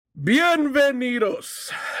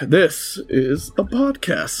Bienvenidos! This is a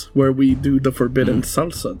podcast where we do the forbidden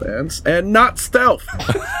salsa dance and not stealth.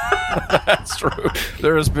 That's true.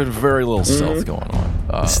 There has been very little stealth going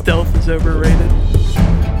on. Stealth is overrated.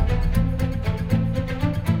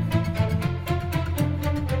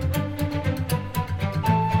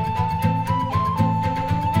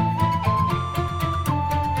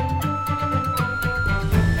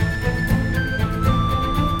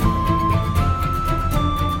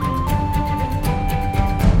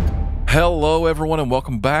 Hello, everyone, and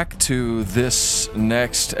welcome back to this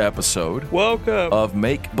next episode Welcome. of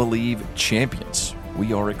Make Believe Champions.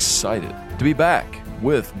 We are excited to be back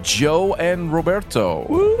with Joe and Roberto.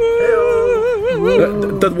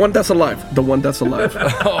 The one that's alive. The one that's alive.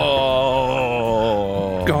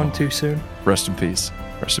 Oh, Gone too soon. Rest in peace.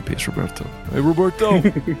 Rest in peace, Roberto. Hey, Roberto.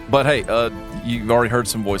 But hey, you've already heard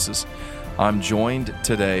some voices. I'm joined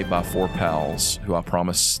today by four pals who I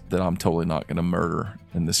promise that I'm totally not going to murder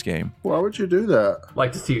in this game. Why would you do that?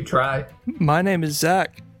 Like to see you try. My name is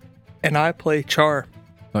Zach, and I play Char.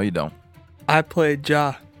 No, you don't. I play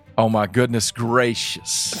Ja. Oh, my goodness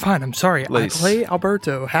gracious. Fine, I'm sorry. Please. I play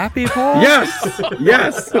Alberto. Happy, Paul? Yes!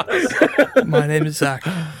 Yes! My name is Zach,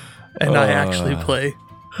 and I actually play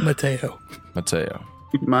Mateo. Mateo.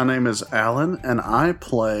 My name is Alan, and I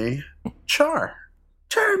play Char.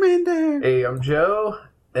 Charmander. Hey, I'm Joe,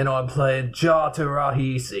 and I'm playing Jata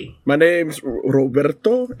Rahisi. My name's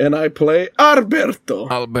Roberto, and I play Alberto.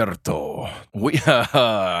 Alberto. We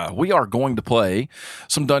are going to play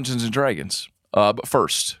some Dungeons and Dragons. But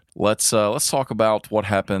first, let's talk about what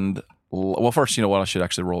happened. Well, first, you know what? I should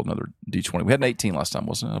actually roll another D20. We had an 18 last time,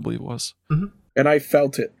 wasn't it? I believe it was. Mm-hmm. And I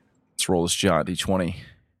felt it. Let's roll this giant D20.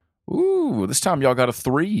 Ooh, this time y'all got a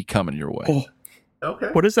 3 coming your way. Oh, Okay.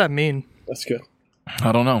 What does that mean? that's good.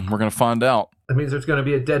 I don't know. We're going to find out. That means there's going to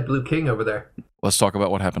be a dead blue king over there. Let's talk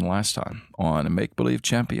about what happened last time on Make Believe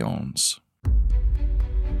Champions.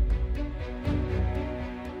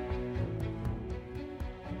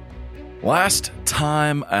 Last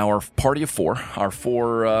time, our party of four, our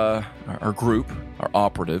group, our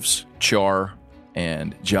operatives, Char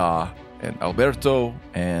and Ja and Alberto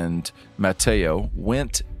and Mateo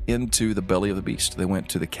went into the belly of the beast. They went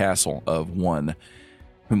to the castle of one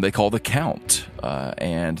whom they call the Count,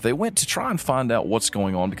 and they went to try and find out what's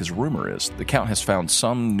going on because rumor is the Count has found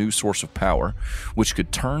some new source of power which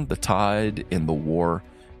could turn the tide in the war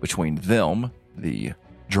between them, the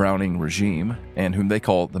drowning regime, and whom they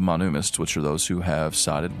call the Monumists, which are those who have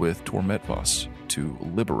sided with Tormetvos to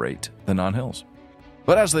liberate the Nine Hills.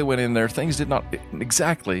 But as they went in there, things did not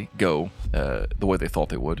exactly go the way they thought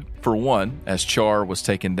they would. For one, as Char was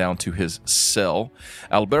taken down to his cell,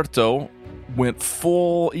 Alberto went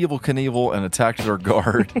full Evel Knievel and attacked their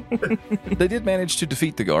guard. They did manage to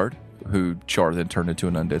defeat the guard, who Char then turned into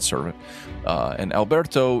an undead servant. And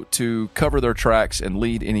Alberto, to cover their tracks and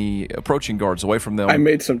lead any approaching guards away from them. I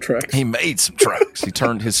made some tracks. He made some tracks. He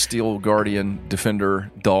turned his steel guardian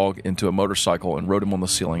defender dog into a motorcycle and rode him on the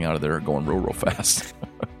ceiling out of there going real, real fast.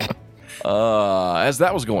 As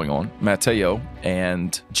that was going on, Mateo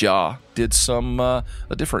and Ja did a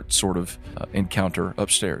different sort of encounter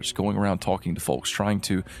upstairs, going around talking to folks, trying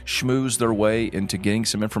to schmooze their way into getting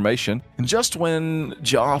some information. And just when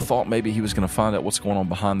Ja thought maybe he was going to find out what's going on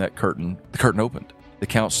behind that curtain, the curtain opened. The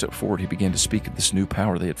Count stepped forward. He began to speak of this new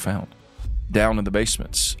power they had found. Down in the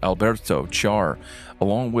basements, Alberto, Char,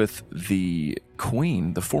 along with the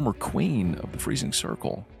queen, the former queen of the Freezing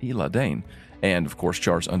Circle, Eladane, and, of course,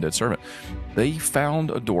 Char's undead servant, they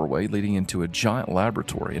found a doorway leading into a giant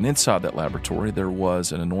laboratory. And inside that laboratory, there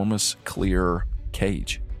was an enormous clear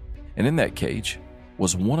cage. And in that cage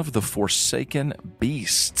was one of the Forsaken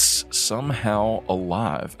beasts, somehow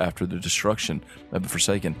alive after the destruction of the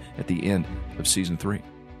Forsaken at the end of Season 3.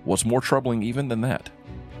 What's more troubling even than that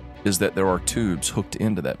is that there are tubes hooked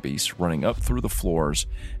into that beast, running up through the floors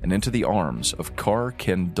and into the arms of Kar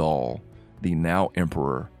Kendall, the now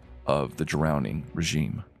Emperor of the drowning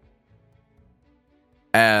regime.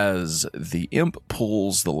 As the imp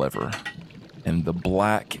pulls the lever and the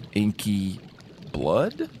black inky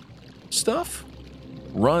blood stuff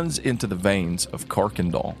runs into the veins of Kar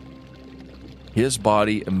Kendall, his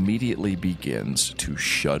body immediately begins to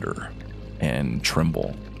shudder and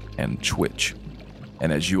tremble and twitch.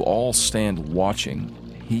 And as you all stand watching,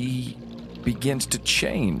 he begins to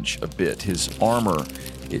change a bit. His armor,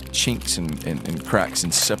 it chinks and cracks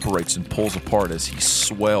and separates and pulls apart as he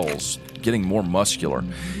swells, getting more muscular.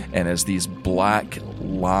 And as these black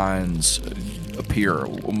lines appear,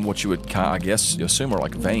 what you would, I guess, assume are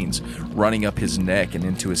like veins, running up his neck and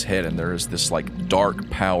into his head, and there is this like dark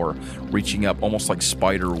power reaching up almost like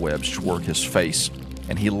spider webs toward his face.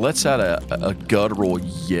 and he lets out a guttural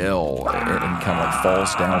yell and kind of like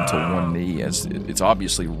falls down to one knee as it's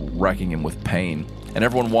obviously wrecking him with pain. And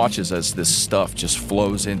everyone watches as this stuff just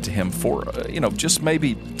flows into him for, just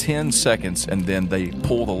maybe 10 seconds, and then they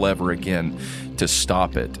pull the lever again to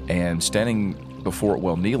stop it. And standing before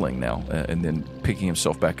it, kneeling now, and then picking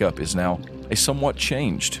himself back up, is now a somewhat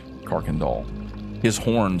changed Karkendall. His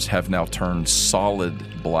horns have now turned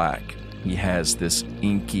solid black. He has this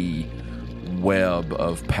inky web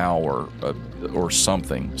of power or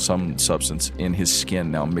something, some substance in his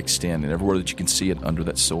skin now mixed in, and everywhere that you can see it under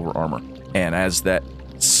that silver armor. And as that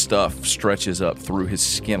stuff stretches up through his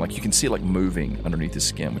skin, like you can see it like moving underneath his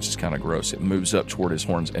skin, which is kind of gross. It moves up toward his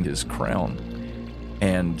horns and his crown.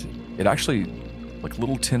 And it actually, like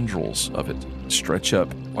little tendrils of it, stretch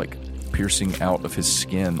up, like piercing out of his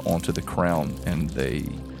skin onto the crown, and they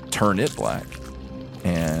turn it black.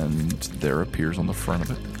 And there appears on the front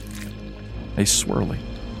of it a swirly.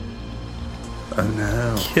 Oh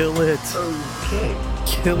no. Kill it. Okay.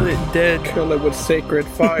 Kill it dead. Kill it with sacred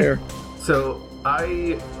fire. So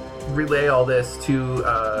I relay all this to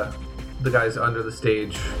the guys under the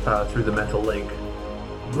stage through the mental link.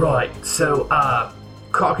 Right, so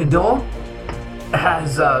Karkendall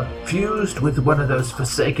has fused with one of those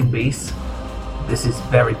Forsaken beasts. This is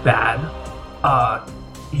very bad.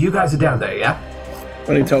 You guys are down there, yeah?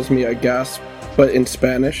 And he tells me I gasp, but in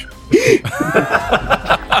Spanish.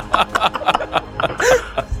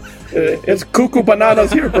 It's cuckoo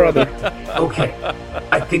bananas here, brother. Okay,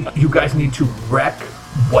 I think you guys need to wreck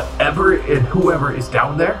whatever and whoever is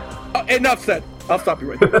down there. Enough said. I'll stop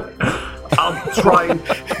you right there. I'll try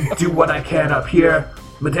and do what I can up here.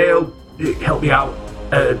 Mateo, help me out.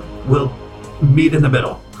 We'll meet in the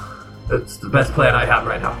middle. That's the best plan I have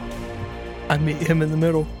right now. I meet him in the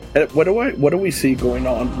middle. And what do we see going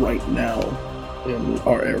on right now in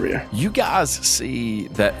our area? You guys see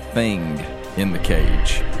that thing in the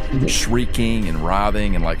cage, shrieking and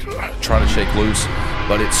writhing and like trying to shake loose,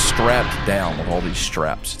 but it's strapped down with all these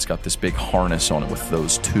straps. It's got this big harness on it with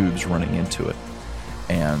those tubes running into it.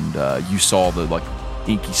 And you saw the like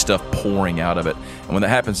inky stuff pouring out of it. And when that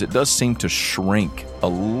happens, it does seem to shrink a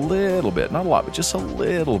little bit, not a lot, but just a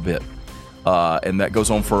little bit. And that goes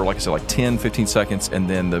on for, like I said, like 10, 15 seconds, and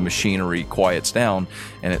then the machinery quiets down,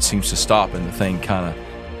 and it seems to stop, and the thing kind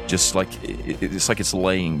of just like, it's like it's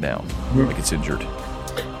laying down, like it's injured.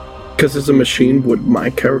 Because as a machine, would my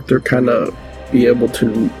character kind of be able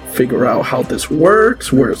to figure out how this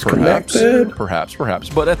works, where it's connected? Perhaps.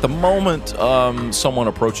 But at the moment, someone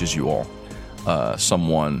approaches you all.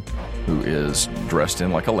 Someone who is dressed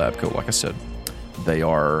in like a lab coat, like I said. They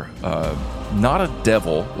are not a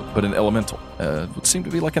devil, but an elemental. Would seem to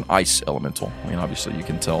be like an ice elemental. I mean, obviously you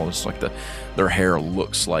can tell it's like their hair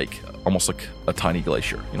looks like almost like a tiny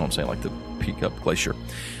glacier. You know what I'm saying? Like the Peak Up Glacier.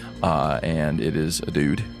 And it is a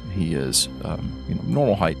dude. He is,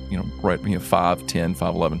 normal height. Right, 5'10",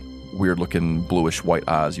 5'11". Weird looking bluish white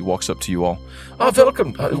eyes. He walks up to you all.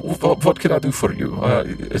 Welcome. What can I do for you?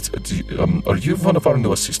 Are you one of our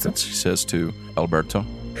new assistants? He says to Alberto.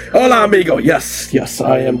 Hola, amigo. Yes,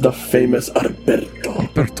 I am the famous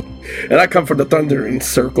Alberto. And I come from the Thundering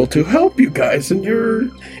Circle to help you guys in your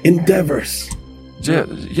endeavors.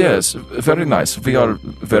 Yes, very nice. We are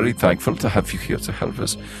very thankful to have you here to help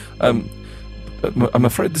us. I'm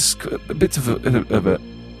afraid this is a bit of a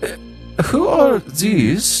who are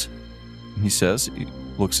these? He says. He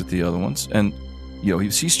looks at the other ones, and he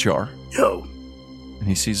sees Char. Yo. And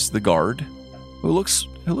he sees the guard, who looks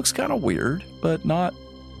kind of weird, but not.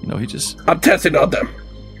 He just... I'm testing on them.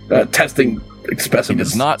 Testing specimens. He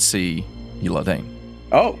does not see Eladane.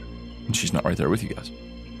 Oh. And she's not right there with you guys.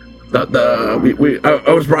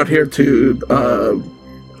 I was brought here to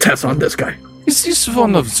test on this guy. Is this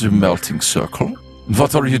one of the melting circle?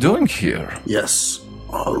 What are you doing here? Yes.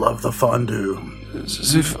 I love the fondue.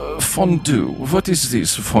 The fondue. What is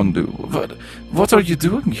this fondue? What are you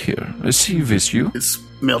doing here? Is he with you? It's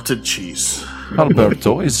melted cheese.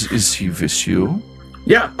 Alberto, is he with you?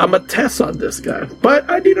 Yeah, I'm a test on this guy, but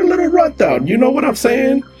I need a little rundown. You know what I'm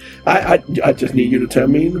saying? I just need you to tell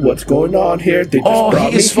me what's going on here. They just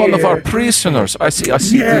brought he is me one here. of our prisoners. I see. Yes,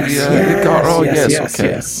 the guard. Oh, yes, okay,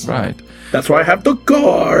 yes. Right. That's why I have the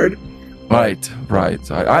guard. Right.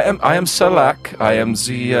 I am Salak. I am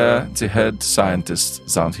the head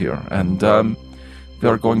scientist down here, and we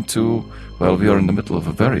are going to. Well, we are in the middle of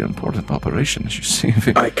a very important operation, as you see.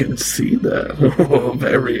 I can see that.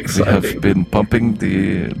 Very exciting. We have been pumping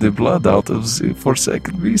the blood out of the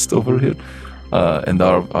Forsaken Beast over here. And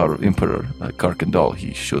our Emperor, Karkendall,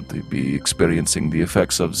 he should be experiencing the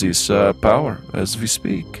effects of this power as we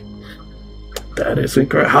speak. That is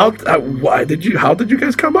incredible. How did you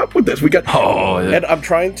guys come up with this? We got. And I'm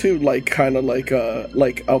trying to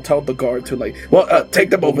I'll tell the guard to take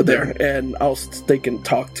them over there, and they can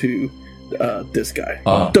talk to this guy.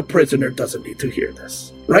 The prisoner doesn't need to hear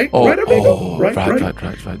this, right? Right, amigo?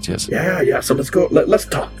 Right. Yes. Yeah. So let's go. Let's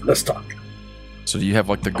talk. So do you have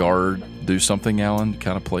the guard do something, Alan?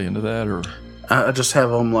 Kind of play into that, or? I just have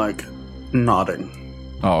him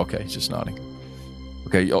nodding. Oh, okay. He's just nodding.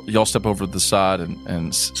 Okay, y'all step over to the side, and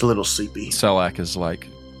It's a little sleepy. Salak is like,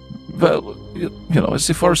 well, it's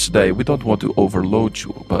the first day. We don't want to overload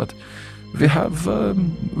you, but we have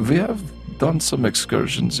done some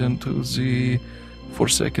excursions into the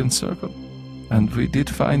Forsaken Circle, and we did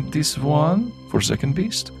find this one Forsaken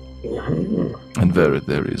beast. And where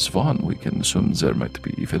there is one, we can assume there might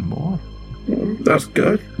be even more. That's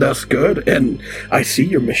good. And I see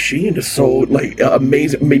your machine is so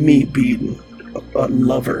amazing. Me being a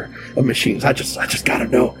lover of machines, I just gotta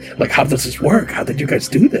know, how does this work? How did you guys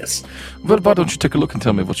do this? Well, why don't you take a look and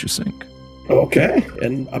tell me what you think? Okay,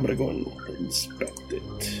 and I'm gonna go and inspect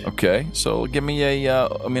it. Okay, so give me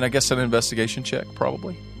I guess an investigation check,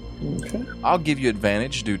 probably. Okay. I'll give you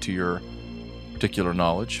advantage due to your particular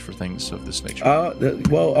knowledge for things of this nature.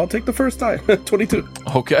 Well, I'll take the first die. 22.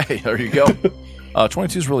 Okay, there you go.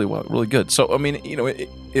 22 is really good. So,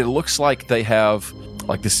 it looks like they have,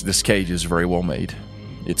 this cage is very well made.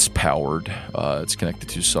 It's powered. It's connected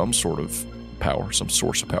to some sort of power, some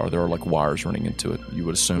source of power. There are wires running into it. You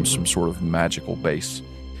would assume some sort of magical base.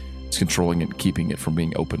 It's controlling it and keeping it from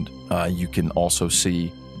being opened. You can also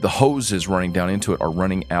see the hoses running down into it are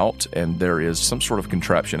running out, and there is some sort of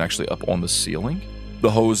contraption actually up on the ceiling. The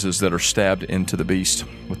hoses that are stabbed into the beast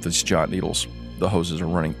with these giant needles, the hoses are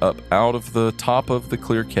running up out of the top of the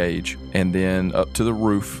clear cage and then up to the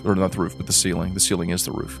roof, or not the roof, but the ceiling. The ceiling is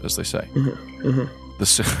the roof, as they say. The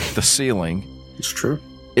ceiling. It's true.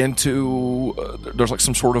 Into, there's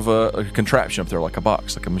some sort of a contraption up there, like a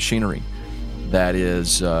box, like a machinery that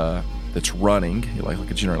is... that's running like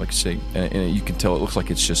a generator, like you say, and you can tell it looks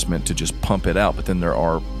like it's just meant to just pump it out. But then there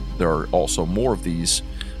are also more of these.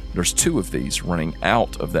 There's 2 of these running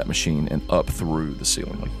out of that machine and up through the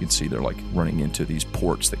ceiling. You can see they're running into these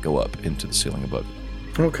ports that go up into the ceiling above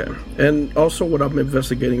it. Okay, and also what I'm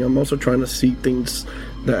investigating, I'm also trying to see things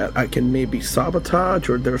that I can maybe sabotage,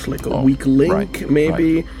 or there's a weak link,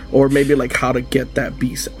 or maybe how to get that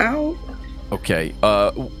beast out. Okay,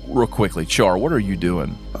 real quickly, Char, what are you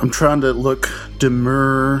doing? I'm trying to look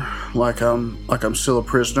demure, like I'm still a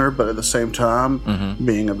prisoner, but at the same time,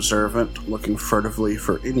 being observant, looking furtively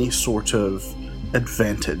for any sort of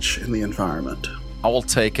advantage in the environment. I will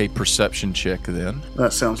take a perception check then.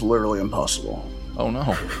 That sounds literally impossible. Oh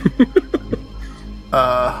no.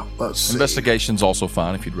 Let's see. Investigation's also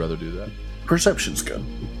fine if you'd rather do that. Perception's good.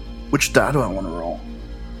 Which die do I want to roll?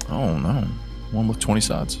 Oh no, one with 20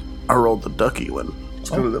 sides. I rolled the ducky one. It's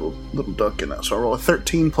got a little duck in it. So I roll a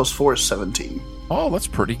 13 plus 4 is 17. Oh, that's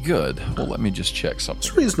pretty good. Well, let me just check something.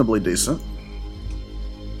 It's reasonably decent.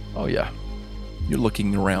 Oh, yeah. You're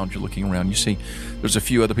looking around. You see there's a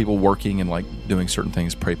few other people working and doing certain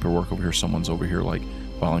things, paperwork over here. Someone's over here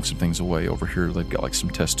filing some things away. Over here they've got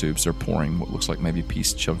some test tubes. They're pouring what looks like maybe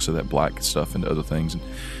chunks of that black stuff into other things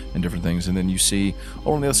and different things. And then you see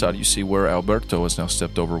over on the other side, you see where Alberto has now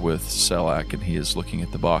stepped over with Salak, and he is looking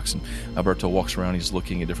at the box. And Alberto walks around. He's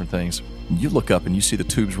looking at different things. You look up and you see the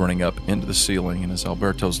tubes running up into the ceiling. And as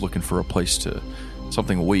Alberto's looking for a place to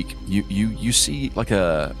something weak, you see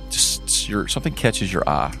something catches your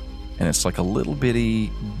eye, and it's a little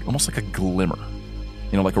bitty, almost like a glimmer.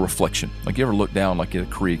 Like a reflection. You ever look down at a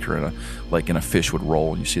creek or in a fish would roll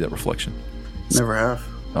and you see that reflection? Never have.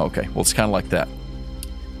 Okay, well it's kind of like that.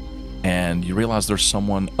 And you realize there's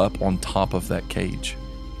someone up on top of that cage.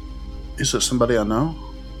 Is it somebody I know?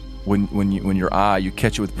 When your eye, you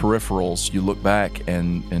catch it with peripherals, you look back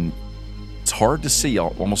and it's hard to see,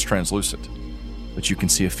 almost translucent. But you can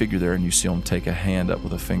see a figure there, and you see them take a hand up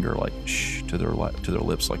with a finger shh to their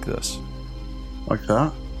lips like this. Like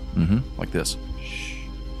that? Mm-hmm. Like this.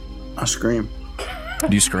 I scream.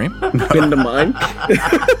 Do you scream? Into mine?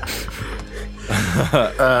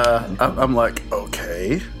 I'm like,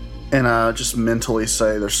 okay. And I just mentally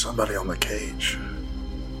say, there's somebody on the cage.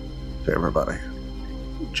 To everybody.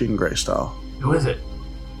 Jean Grey style. Who is it?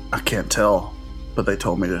 I can't tell, but they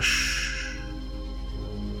told me to shh.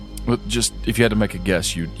 Well, just, if you had to make a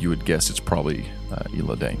guess, you would guess it's probably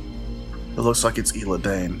Ela Dane. It looks like it's Ela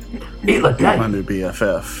Dane. Ela Dane? My new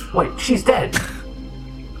BFF. Wait, she's dead.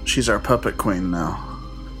 She's our puppet queen now.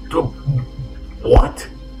 What?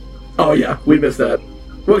 Oh yeah, we missed that.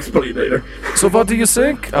 We'll explain later. So what do you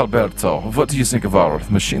think, Alberto? What do you think of our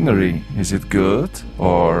machinery? Is it good,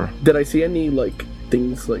 or... Did I see any, like,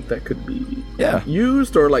 things like that could be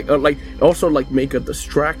used, or like also like make a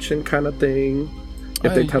distraction kind of thing?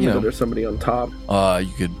 If they tell me that there's somebody on top.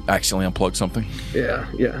 You could accidentally unplug something. Yeah.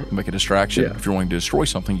 Make a distraction. Yeah. If you're wanting to destroy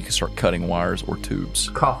something, you can start cutting wires or tubes.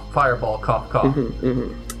 Cough, fireball, cough, cough.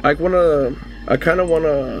 I kind of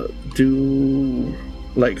wanna do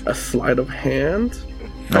like a sleight of hand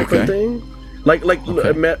type of thing. Like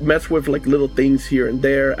mess with like little things here and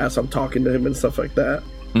there as I'm talking to him and stuff like that.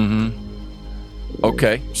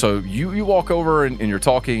 Okay, so you walk over and you're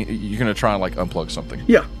talking. You're gonna try and like unplug something.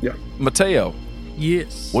 Yeah. Mateo.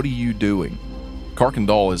 Yes. What are you doing?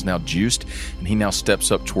 Karkendall is now juiced, and he now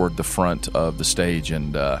steps up toward the front of the stage,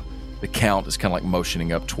 and the Count is kind of like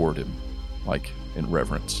motioning up toward him, like in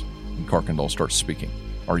reverence. And Karkendall starts speaking.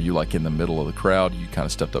 Are you like in the middle of the crowd? You kind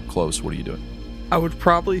of stepped up close. What are you doing? I would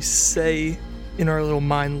probably say in our little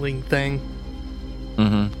mind link thing.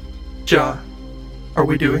 Ja, are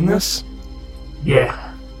we doing this?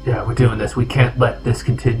 Yeah, we're doing this. We can't let this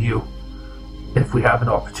continue. If we have an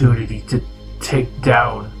opportunity to take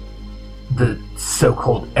down the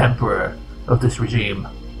so-called emperor of this regime,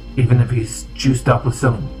 even if he's juiced up with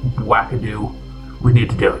some wackadoo, we need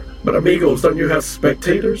to do it. But amigos, don't you have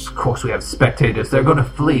spectators? Of course we have spectators. They're going to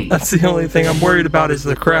flee. That's the only thing I'm worried about is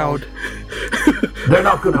the crowd. They're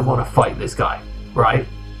not going to want to fight this guy, right?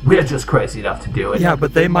 We're just crazy enough to do it. Yeah,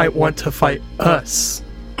 but they might want to fight us.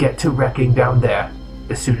 Get to wrecking down there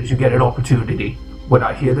as soon as you get an opportunity. When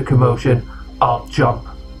I hear the commotion, I'll jump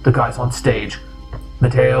the guys on stage.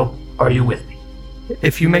 Mateo, are you with me?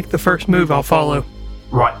 If you make the first move, I'll follow.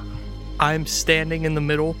 Right. I'm standing in the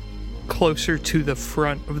middle, closer to the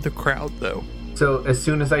front of the crowd, though. So as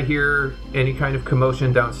soon as I hear any kind of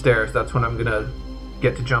commotion downstairs, that's when I'm gonna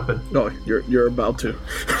get to jumping. No, you're about to.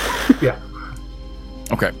 Yeah.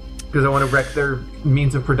 Okay. Because I want to wreck their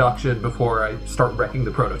means of production before I start wrecking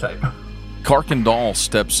the prototype. Karkendall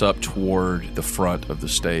steps up toward the front of the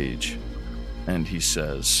stage, and he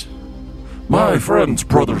says, My friends,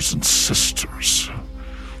 brothers, and sisters,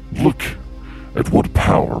 look at what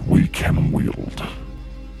power we can wield.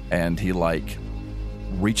 and he like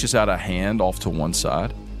reaches out a hand off to one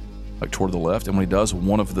side, like toward the left, and when he does,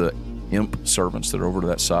 one of the imp servants that are over to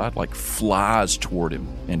that side like flies toward him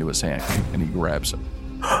into his hand, and he grabs it.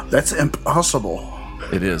 That's impossible.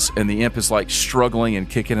 It is, and the imp is like struggling and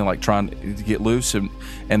kicking and like trying to get loose,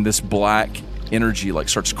 and this black energy like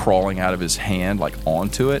starts crawling out of his hand like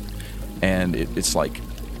onto it, and it's like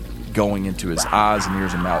going into his eyes and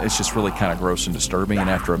ears and mouth. It's just really kind of gross and disturbing, and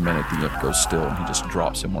after a minute the imp goes still and he just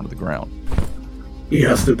drops him onto the ground. He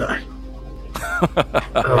has to die.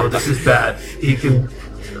 Oh, this is bad. He can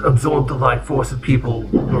absorb the life force of people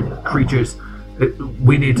or creatures.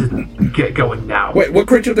 We need to get going now. Wait, what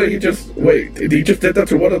creature did he just... Wait, he just did that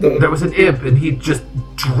to one of the... There was an imp, and he just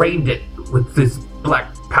drained it with this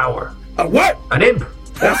black power. A what? An imp!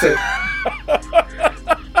 That's it.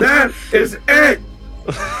 That is it!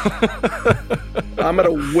 I'm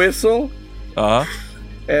gonna whistle.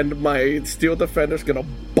 And my steel defender's gonna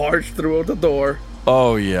barge through the door.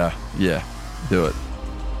 Oh, yeah. Yeah. Do it.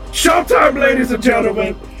 Showtime, ladies and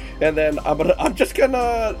gentlemen! And then I'm just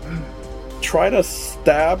gonna try to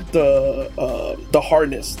stab the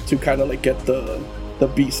harness to kind of like get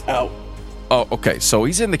the beast out. Oh, okay. So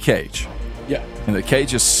he's in the cage. Yeah. And the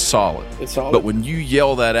cage is solid. It's solid. But when you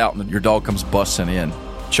yell that out and your dog comes busting in,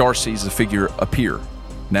 Char sees the figure appear,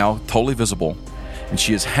 now totally visible, and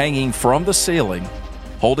she is hanging from the ceiling,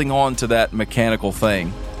 holding on to that mechanical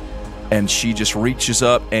thing, and she just reaches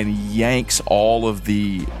up and yanks all of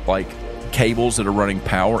the like cables that are running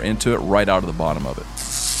power into it right out of the bottom of it.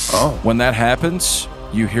 Oh. When that happens,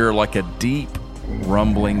 you hear like a deep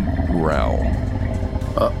rumbling growl.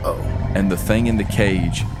 Uh-oh. And the thing in the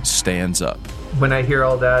cage stands up. When I hear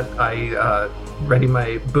all that, I ready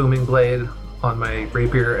my booming blade on my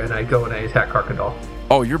rapier, and I go and I attack Karkendall.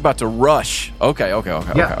 Oh, you're about to rush. Okay. Yeah.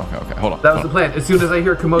 Okay. Hold on. That was the plan. As soon as I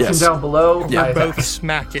hear commotion down below, We're I attack. both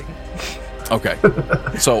smacking. Okay.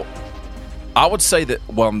 So I would say that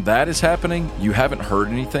when that is happening, you haven't heard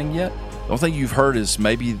anything yet. The only thing you've heard is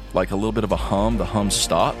maybe like a little bit of a hum. The hum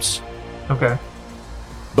stops. Okay.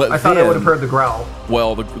 But I thought I would have heard the growl.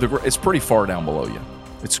 Well, it's pretty far down below you.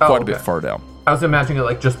 It's quite a bit far down. I was imagining it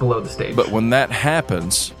like just below the stage. But when that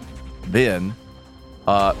happens, then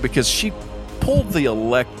because she pulled the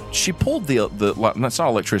it's not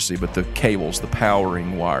electricity, but the cables, the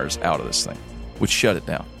powering wires out of this thing, which shut it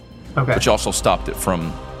down. Okay. Which also stopped it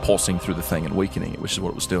from pulsing through the thing and weakening it, which is what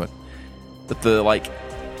it was doing. But the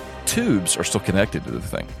tubes are still connected to the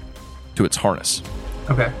thing, to its harness.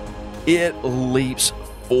 Okay. It leaps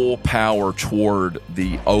full power toward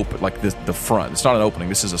the open, like the front. It's not an opening.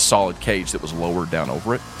 This is a solid cage that was lowered down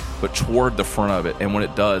over it, but toward the front of it. And when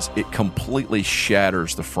it does, it completely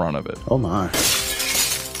shatters the front of it. Oh my.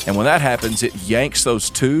 And when that happens, it yanks those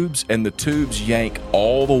tubes, and the tubes yank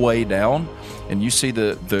all the way down. And you see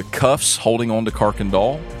the cuffs holding on to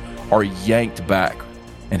Karkendall are yanked back,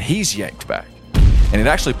 and he's yanked back. And it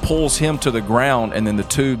actually pulls him to the ground, and then the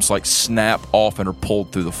tubes like snap off and are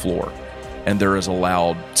pulled through the floor. And there is a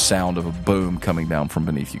loud sound of a boom coming down from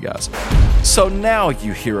beneath you guys. So now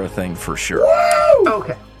you hear a thing for sure.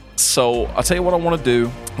 Okay. So I'll tell you what I want to do.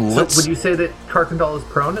 So would you say that Karkendall is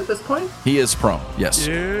prone at this point? He is prone, yes.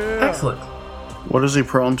 Excellent. What is he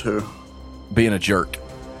prone to? Being a jerk.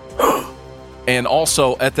 And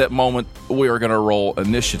also, at that moment, we are going to roll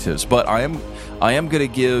initiatives. But I am going to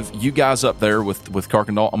give you guys up there with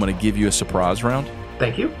Karkendall, I'm going to give you a surprise round.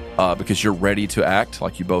 Thank you. Because you're ready to act,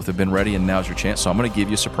 like you both have been ready, and now's your chance. So I'm going to give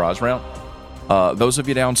you a surprise round. Those of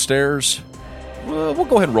you downstairs, we'll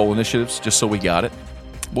go ahead and roll initiatives, just so we got it.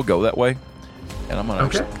 We'll go that way. And I'm going to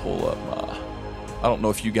actually pull up. I don't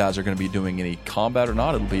know if you guys are going to be doing any combat or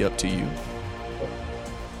not. It'll be up to you.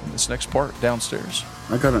 In this next part, downstairs.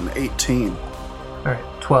 I got an 18. All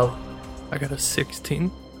right, 12. I got a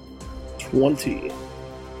 16. 20.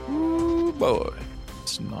 Ooh, boy.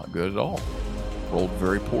 It's not good at all. Rolled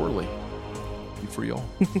very poorly. Lucky for y'all.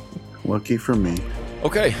 Lucky for me.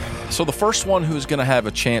 Okay, so the first one who's going to have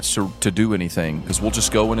a chance to do anything, because we'll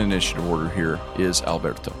just go in initiative order here, is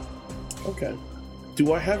Alberto. Okay.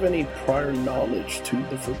 Do I have any prior knowledge to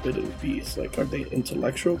the Forbidden Beasts? Like, are they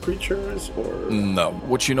intellectual creatures, or...? No.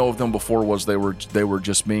 What you know of them before was they were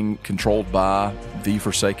just being controlled by the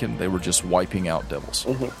Forsaken. They were just wiping out devils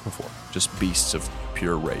before. Just beasts of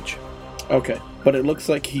pure rage. Okay. But it looks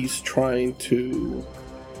like he's trying to...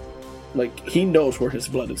 Like, he knows where his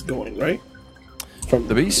blood is going, right? From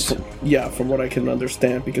the beast? From what I can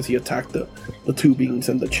understand, because he attacked the tubings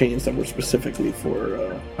and the chains that were specifically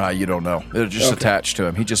for... You don't know. They're just attached to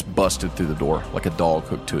him. He just busted through the door like a dog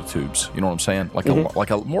hooked to the tubes. You know what I'm saying? Like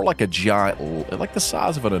a more like a giant, like the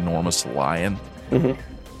size of an enormous lion.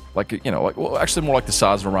 Like actually more like the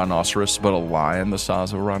size of a rhinoceros, but a lion the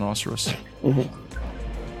size of a rhinoceros.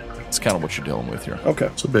 It's kind of what you're dealing with here. Okay.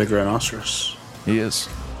 It's a big rhinoceros. He is.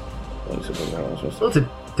 Well, it's a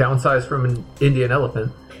downsize from an Indian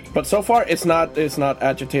elephant. But so far, it's not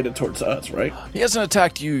agitated towards us, right? He hasn't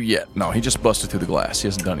attacked you yet. No, he just busted through the glass. He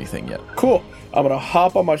hasn't done anything yet. Cool. I'm gonna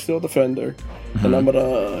hop on my Steel Defender, and I'm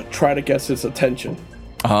gonna try to get his attention.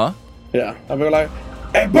 Yeah. I'm gonna like,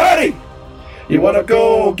 hey, buddy! You wanna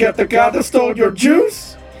go get the guy that stole your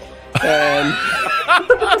juice? And...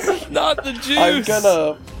 Not the juice! I'm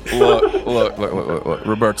gonna... Look,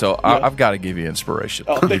 Roberto, I've got to give you inspiration.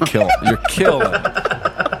 You're killing it.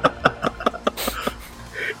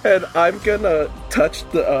 And I'm gonna touch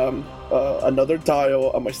the another dial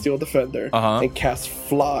on my Steel Defender and cast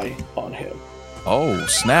Fly on him. Oh,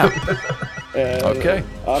 snap. And okay.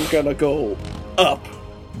 I'm gonna go up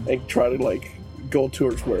and try to like go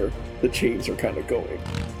towards where the chains are kind of going.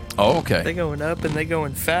 Oh, okay. They're going up and they're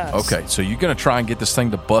going fast. Okay, so you're gonna try and get this thing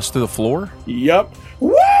to bust through the floor? Yep.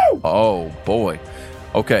 Woo! Oh boy.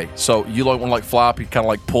 Okay, so you want to fly up, you kind of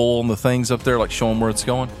like pull on the things up there, like show them where it's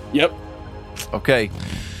going? Yep. Okay.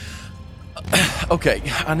 Okay,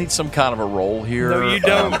 I need some kind of a roll here. No, you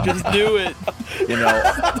don't. Just do it. You know,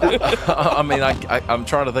 I mean, I'm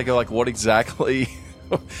trying to think of like what exactly.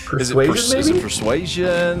 Persuasion, is it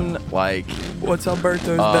persuasion? Like, what's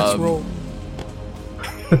Alberto's best roll?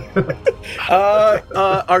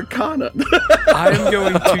 Arcana. I am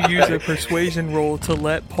going to use a persuasion roll to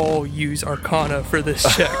let Paul use Arcana for this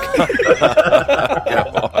check.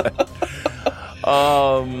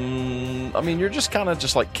 I mean, you're just kind of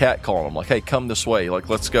just like catcalling him, like, "Hey, come this way, like,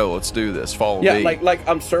 let's go, let's do this, follow me." like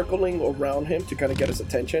I'm circling around him to kind of get his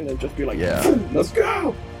attention and just be like, Yeah. let's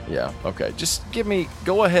go. Yeah. Okay. Just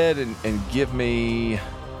go ahead and give me.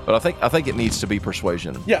 But I think it needs to be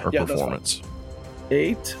persuasion or performance.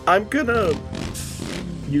 8. I'm gonna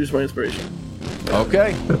use my inspiration.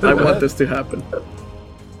 Okay. I want this to happen.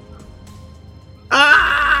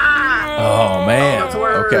 Oh man. that's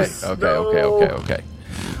worse.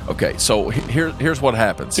 Okay. So here's what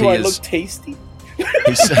happens. Do I look tasty? You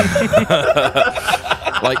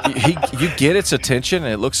get its attention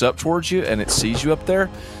and it looks up towards you and it sees you up there,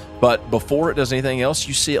 but before it does anything else,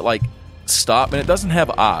 you see it like stop, and it doesn't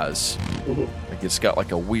have eyes. Like it's got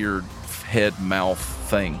like a weird head mouth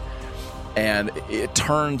thing, and it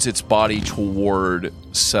turns its body toward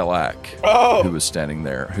Selak, who is standing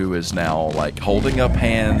there, who is now like holding up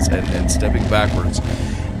hands and stepping backwards,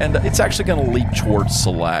 And it's actually going to leap towards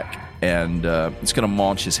Salak, and it's going to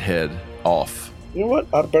launch his head off. You know what?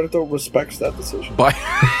 Alberto respects that decision.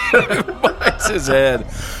 Bites his head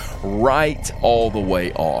right all the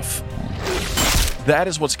way off. That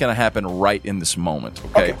is what's going to happen right in this moment,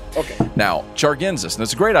 okay? Okay. Now, Chargenzis, and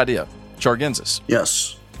it's a great idea. Chargenzis,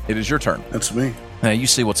 Yes, it is your turn. that's me. Now, you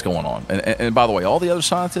see what's going on. And by the way, all the other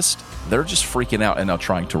scientists, they're just freaking out and now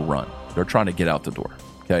trying to run. They're trying to get out the door,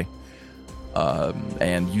 okay?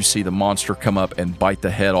 And you see the monster come up and bite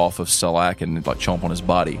the head off of Salak and like chomp on his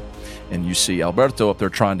body. And you see Alberto up there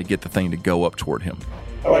trying to get the thing to go up toward him.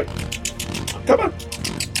 All right. Come on.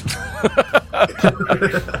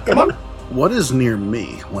 Come on. What is near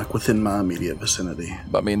me, like within my immediate vicinity?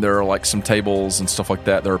 I mean, there are like some tables and stuff like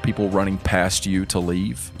that. There are people running past you to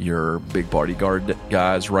leave. Your big bodyguard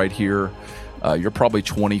guys right here. You're probably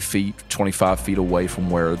 20 feet, 25 feet away from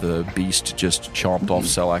where the beast just chomped off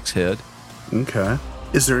Salak's head. Okay.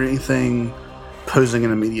 Is there anything posing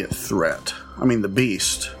an immediate threat? I mean, the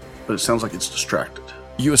beast, but it sounds like it's distracted.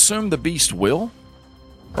 You assume the beast will,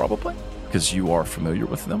 probably, because you are familiar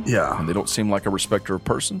with them. Yeah. And they don't seem like a respecter of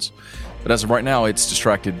persons. But as of right now, it's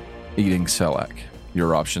distracted eating Salak.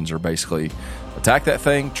 Your options are basically attack that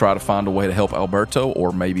thing, try to find a way to help Alberto,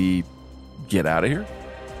 or maybe get out of here.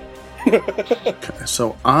 Okay,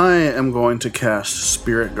 so I am going to cast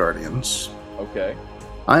Spirit Guardians. Okay.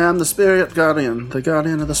 I am the Spirit Guardian, the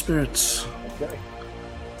guardian of the spirits. Okay.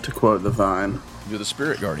 To quote the Vine. You're the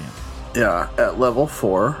spirit guardian. Yeah, at level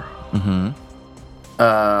 4. Mm-hmm.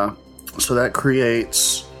 So that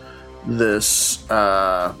creates this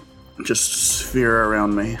just sphere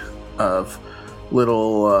around me of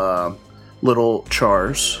little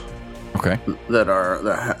chars Okay.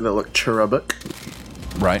 that look cherubic,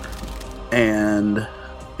 Right. and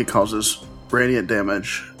it causes radiant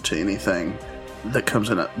damage to anything that comes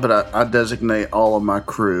in it. But I designate all of my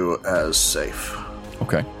crew as safe.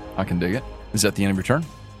 Okay. I can dig it. Is that the end of your turn?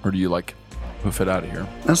 Or do you, like, hoof it out of here?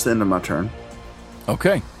 That's the end of my turn.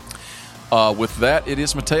 Okay. With that, it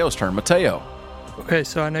is Mateo's turn. Mateo. Okay,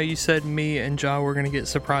 so I know you said me and Ja were going to get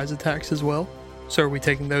surprise attacks as well. So are we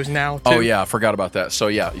taking those now, too? Oh, yeah. I forgot about that. So,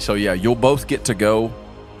 yeah. You'll both get to go,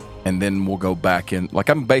 and then we'll go back in. Like,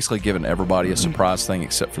 I'm basically giving everybody a surprise thing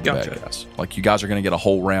except for the Gotcha. bad guys. Like, you guys are going to get a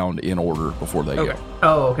whole round in order before they Okay. go.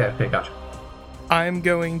 Oh, okay, gotcha. I'm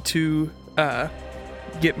going to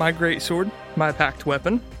get my greatsword, my packed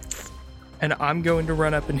weapon, and I'm going to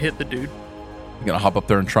run up and hit the dude. You're going to hop up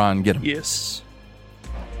there and try and get him. Yes.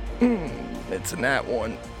 It's a nat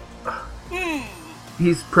one.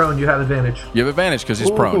 He's prone, you have advantage. You have advantage because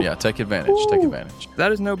he's prone. Yeah, take advantage. Take advantage.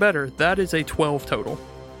 That is no better. That is a 12 total.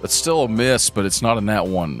 It's still a miss, but it's not a nat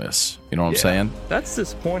one miss. You know what I'm saying? That's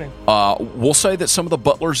disappointing. We'll say that some of the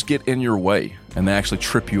butlers get in your way, and they actually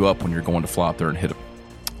trip you up when you're going to fly up there and hit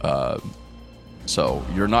them. So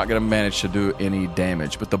you're not going to manage to do any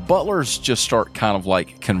damage, but the butlers just start kind of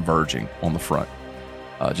like converging on the front.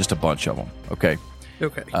 Just a bunch of them, okay?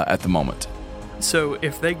 Okay. At the moment. So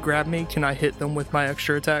if they grab me, can I hit them with my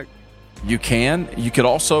extra attack? You can. You could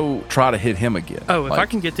also try to hit him again. Oh, if I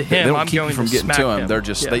can get to him, they don't I'm keep going you from to getting smack to him. him. They're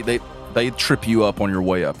just Yeah. they trip you up on your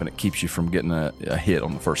way up, and it keeps you from getting a hit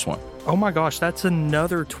on the first one. Oh my gosh, that's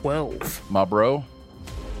another 12. My bro,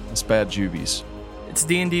 that's bad jubies. It's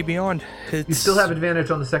D&D Beyond. You still have advantage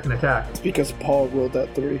on the second attack. It's because Paul rolled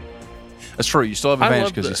that 3. That's true. You still have I advantage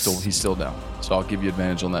love because this. he's still down. So I'll give you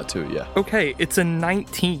advantage on that too. Yeah. Okay, it's a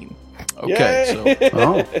 19. Okay. Yay! So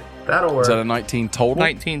Oh, That'll work. is that a 19 total?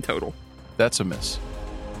 19 total. That's a miss.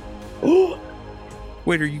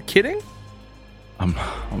 Wait, are you kidding? I'm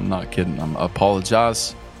not kidding. I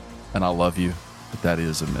apologize, and I love you, but that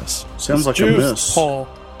is a miss. sounds like a juiced. miss. Paul.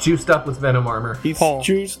 Juiced up with venom armor. He's Paul.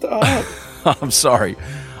 juiced up. I'm sorry,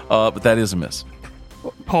 but that is a miss.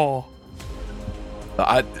 Paul.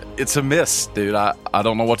 It's a miss, dude. I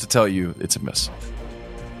don't know what to tell you. It's a miss.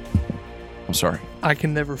 I'm sorry. I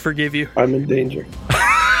can never forgive you. I'm in danger.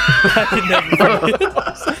 I can never forgive you.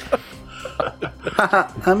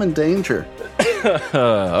 I'm in danger.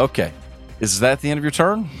 Okay. Is that the end of your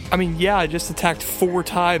turn? I mean, yeah, I just attacked 4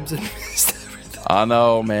 times and missed everything. I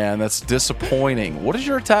know, man. That's disappointing. What is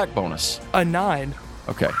your attack bonus? A 9.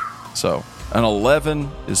 Okay. So an 11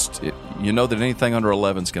 is, you know that anything under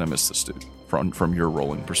 11 is going to miss this dude from your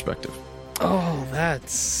rolling perspective. Oh,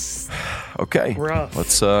 that's Okay. rough.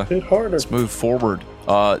 Hit harder. Let's move forward.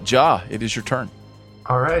 Ja, it is your turn.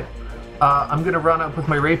 All right. I'm going to run up with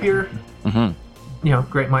my rapier. Mm-hmm. You know,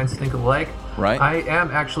 great minds think alike. Right. I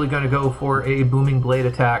am actually going to go for a booming blade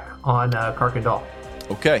attack on Karkandal.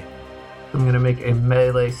 Okay. I'm going to make a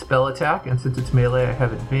melee spell attack, and since it's melee, I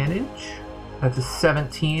have advantage. That's a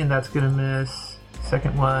 17. That's going to miss.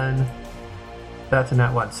 Second one, that's a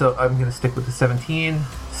nat 1. So I'm going to stick with the 17.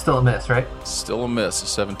 Still a miss, right? Still a miss. A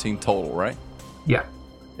 17 total, right? Yeah.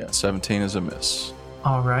 Yeah, 17 is a miss.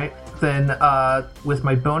 All right. Then with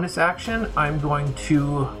my bonus action, I'm going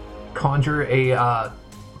to conjure a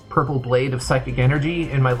purple blade of psychic energy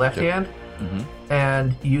in my left hand. Mm-hmm.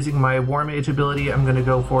 And using my War Mage ability, I'm going to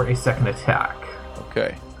go for a second attack.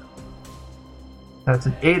 Okay. That's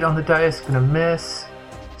an 8 on the dice. Going to miss.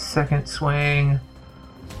 Second swing.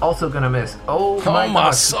 Also going to miss. Oh my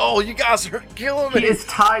gosh. soul. You guys are killing me. He is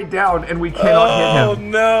tied down and we cannot hit him. Oh,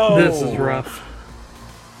 no. This is rough.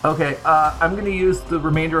 Okay, I'm going to use the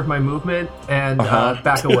remainder of my movement and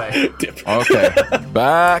back away. Okay,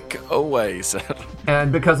 back away, Seth.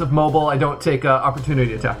 And because of mobile, I don't take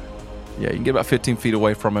opportunity attack. Yeah, you can get about 15 feet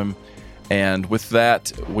away from him. And with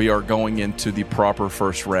that, we are going into the proper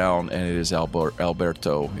first round, and it is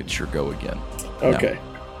Alberto. It's your go again. Okay.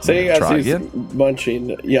 So you guys he's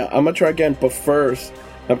munching. Yeah, I'm going to try again, but first,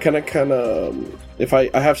 I'm kind of, if I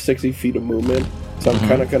have 60 feet of movement, so I'm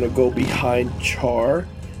kind of going to go behind Char.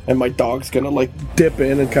 And my dog's gonna like dip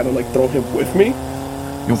in and kind of like throw him with me. You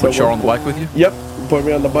want to put Char on the bike with you? Yep, put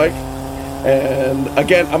me on the bike. And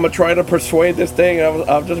again, I'm gonna try to persuade this thing.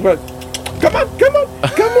 I'm just going, come on,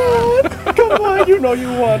 you know you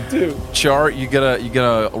want to. Char, you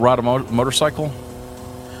gonna ride a motorcycle?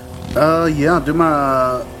 Yeah. Do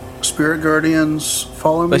my spirit guardians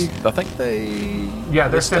follow me? I think they. Yeah,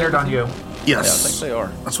 they're centered on you. Yes, Yeah, I think they are.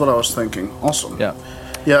 That's what I was thinking. Awesome. Yeah.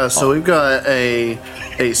 Yeah, so we've got a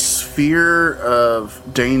sphere of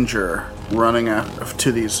danger running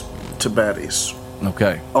to these baddies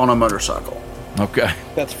Okay. on a motorcycle. Okay.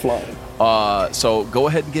 That's flying. So go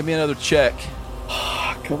ahead and give me another check.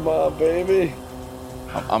 Come on, baby.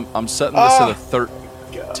 I'm setting this at a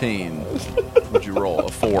 13. Would you roll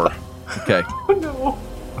a 4? Okay. No.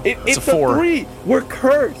 It's a 4. 3. We're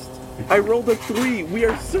cursed. I rolled a 3. We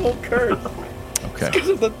are so cursed. Okay. Because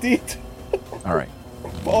of the D2. All right.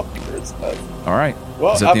 All cursed. All right.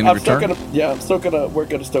 Well, is that the end of your turn?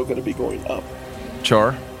 We're still gonna be going up.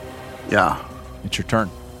 Char, Yeah, it's your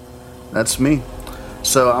turn. that's me.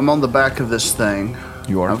 So I'm on the back of this thing.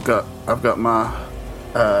 You are. I've got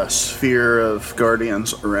my sphere of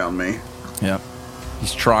guardians around me. Yeah.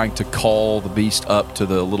 He's trying to call the beast up to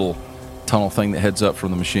the little tunnel thing that heads up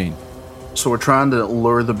from the machine. So we're trying to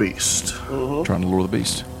lure the beast. Trying to lure the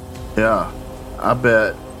beast. Yeah, I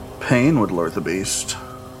bet pain would lure the beast.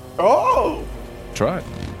 Oh! Try it.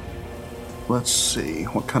 Let's see,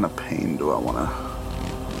 what kind of pain do I want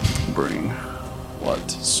to bring? What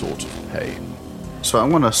sort of pain? So I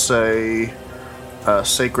want to say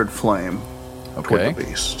Sacred Flame toward Okay. the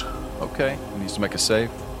beast. Okay. He needs to make a save.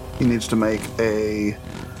 He needs to make a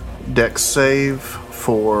dex save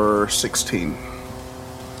for 16.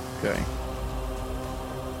 Okay.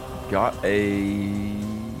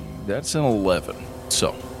 That's an 11.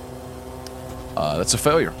 So, that's a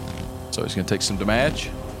failure. So he's going to take some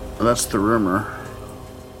damage. That's the rumor.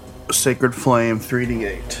 Sacred Flame,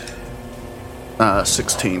 3d8.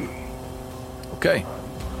 16. Okay.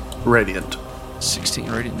 Radiant. 16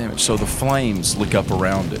 radiant damage. So the flames lick up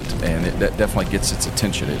around it, and that definitely gets its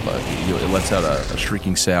attention. It lets out a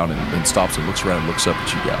shrieking sound and stops and looks around and looks up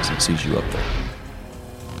at you guys and sees you up there.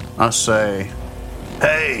 I say,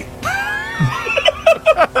 hey!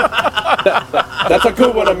 That's a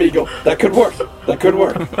good one, amigo. That could work.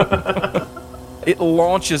 It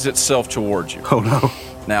launches itself towards you. Oh no.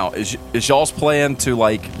 Now, is y'all's plan to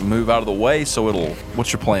like move out of the way? So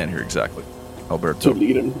what's your plan here exactly, Alberto? To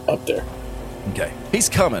lead him up there. Okay, he's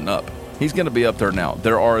coming up. He's going to be up there now.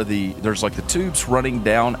 There's like the tubes running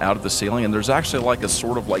down out of the ceiling, and there's actually like a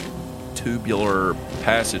sort of like tubular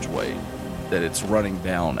passageway that it's running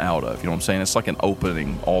down out of. You know what I'm saying? It's like an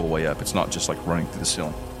opening all the way up. It's not just like running through the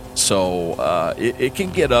ceiling. So it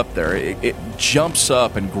can get up there. It jumps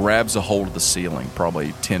up and grabs a hold of the ceiling,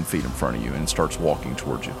 probably 10 feet in front of you, and starts walking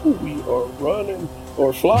towards you. We are running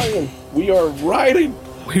or flying. We are riding.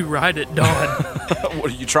 We ride at dawn.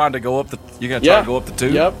 What are you trying to go up the? You gonna try to go up the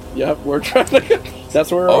tube? Yep. We're trying to.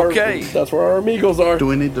 That's where our amigos are. Do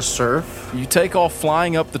we need to surf? You take off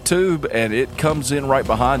flying up the tube, and it comes in right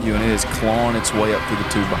behind you, and it is clawing its way up through the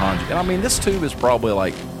tube behind you. And I mean, this tube is probably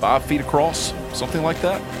like 5 feet across, something like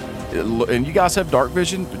that. And you guys have dark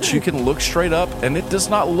vision, but you can look straight up, and it does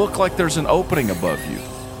not look like there's an opening above you.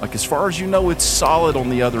 Like, as far as you know, it's solid on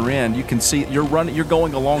the other end. You can see you're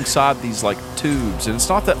going alongside these like tubes, and it's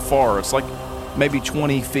not that far. It's like maybe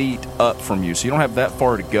 20 feet up from you, so you don't have that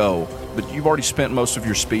far to go. But you've already spent most of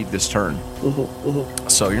your speed this turn.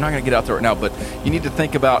 So you're not going to get out there right now, but you need to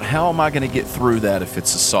think about, how am I going to get through that if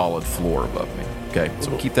it's a solid floor above me? Okay,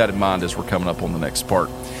 so keep that in mind as we're coming up on the next part.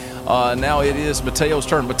 Now it is Mateo's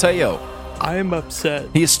turn. Mateo. I am upset.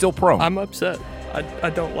 He is still prone. I'm upset. I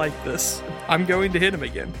don't like this. I'm going to hit him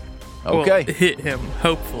again. Okay. Well, hit him,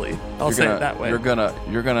 hopefully. I'll say it that way. You're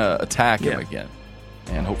gonna attack him again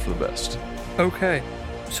and hope for the best. Okay.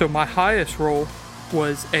 So my highest roll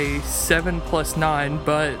was a 7 + 9,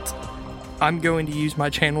 but I'm going to use my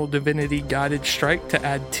Channel Divinity Guided Strike to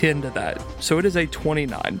add 10 to that. So it is a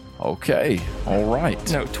 29. Okay. All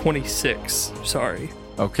right. No, 26. Sorry.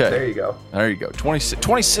 Okay. There you go.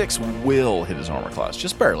 26 will hit his armor class.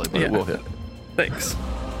 Just barely, but it will hit. Thanks.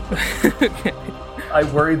 I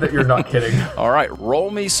worry that you're not kidding. All right.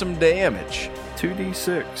 Roll me some damage.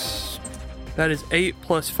 2d6. That is 8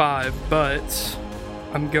 + 5, but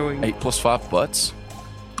I'm going... 8 + 5 butts?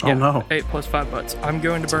 Yeah, Oh no. 8 + 5 butts. I'm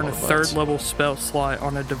going to burn a lot of butts. 3rd level spell slot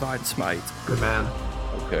on a Divine Smite. Good man.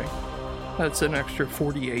 Okay. That's an extra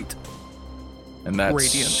 48. And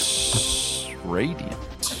that's... Radiant.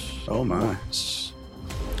 Oh my.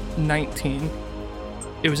 19.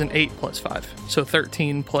 It was an 8 + 5. So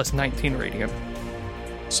 13 + 19 radiant.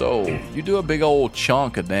 So, you do a big old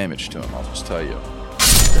chunk of damage to him, I'll just tell you.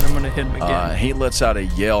 Then I'm going to hit him again. He lets out a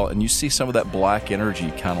yell, and you see some of that black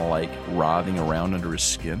energy kind of like writhing around under his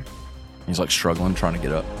skin. He's like struggling, trying to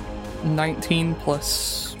get up. 19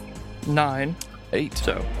 + 9. 8.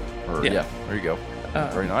 So, Yeah, there you go.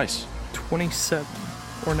 Very nice. 27.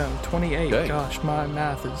 Or no, 28. Okay. Gosh, my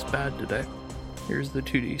math is bad today. Here's the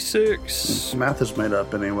 2d6. Math is made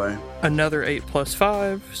up anyway. Another 8 +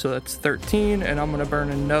 5, so that's 13. And I'm going to burn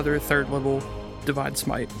another 3rd level Divine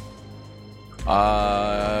Smite.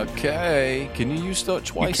 Okay. Can you use that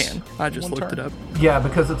twice? You can. I just One looked turn? it up. Yeah,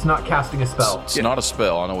 because it's not casting a spell. It's not a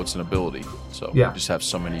spell. I know it's an ability. So Yeah. you just have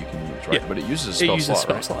so many you can use, right? Yeah. But it uses a It spell uses slot,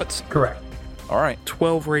 spell right? slots. Correct. All right.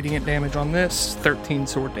 12 radiant damage on this, 13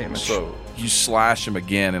 sword damage. So you slash him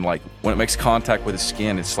again, and like when it makes contact with his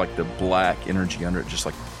skin, it's like the black energy under it just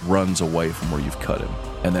like runs away from where you've cut him,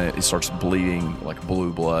 and then it starts bleeding like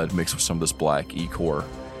blue blood mixed with some of this black ichor,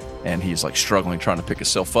 and he's like struggling, trying to pick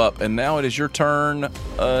himself up. And now it is your turn,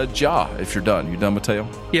 Ja. If you're done, you done, Mateo?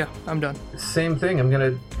 Yeah, I'm done. Same thing. I'm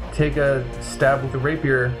going to take a stab with the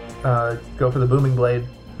rapier, go for the booming blade.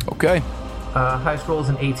 Okay, Highest roll is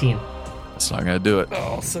an 18. that's not gonna do it.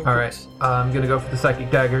 Oh, so All right. I'm going to go for the psychic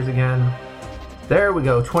daggers again. There we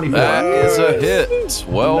go. 24. That is a hit.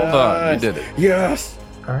 Well done. You did it. Yes.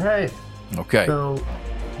 All right. Okay. So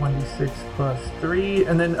 1d6 + 3.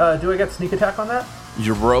 And then do I get sneak attack on that?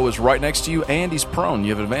 Your bro is right next to you, and he's prone. You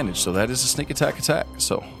have an advantage, so that is a sneak attack.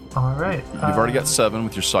 So All right. you've already got 7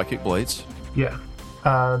 with your psychic blades. Yeah.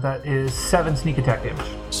 That is 7 sneak attack damage.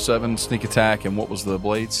 7 sneak attack, and what was the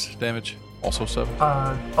blades damage? Also 7?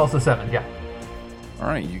 Also 7, yeah. All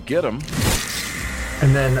right, you get him.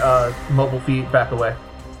 And then mobile feet back away.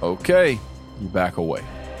 Okay, you back away.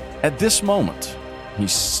 At this moment, he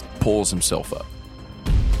pulls himself up.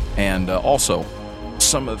 And also,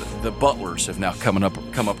 some of the butlers have now come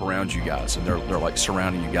up around you guys, and they're like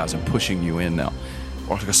surrounding you guys and pushing you in now.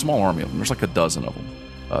 Or like a small army of them. There's like a dozen of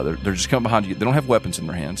them. They're just coming behind you. They don't have weapons in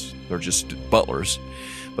their hands. They're just butlers.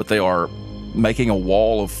 But they are making a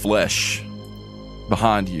wall of flesh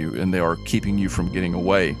behind you, and they are keeping you from getting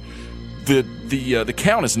away. The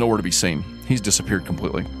Count is nowhere to be seen. He's disappeared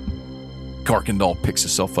completely. Karkendall picks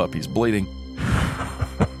himself up. He's bleeding.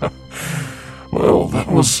 Well, that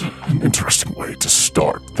was an interesting way to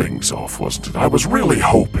start things off, wasn't it? I was really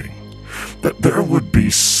hoping that there would be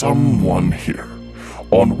someone here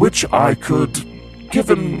on which I could give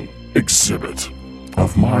an exhibit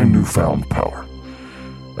of my newfound power.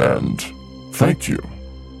 And thank you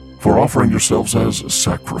for offering yourselves as a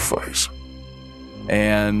sacrifice.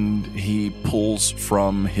 And he pulls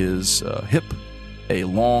from his hip a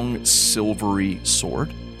long silvery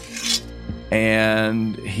sword.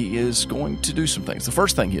 And he is going to do some things. The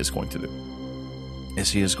first thing he is going to do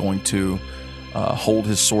is he is going to hold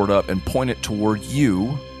his sword up and point it toward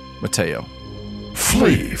you, Mateo.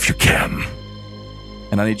 Flee if you can.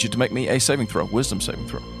 And I need you to make me a saving throw, wisdom saving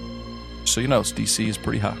throw. So you know, its DC is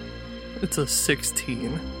pretty high. it's a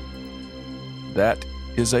 16. That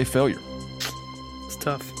is a failure. It's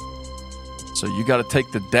tough. So you got to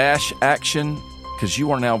take the dash action because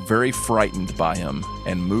you are now very frightened by him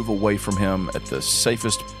and move away from him at the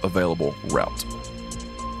safest available route.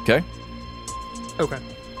 Okay? Okay.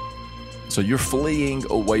 So you're fleeing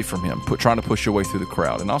away from him, trying to push your way through the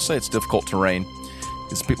crowd. And I'll say it's difficult terrain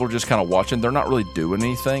because people are just kind of watching. They're not really doing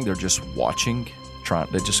anything. They're just watching.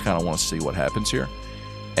 They just kind of want to see what happens here.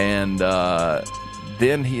 And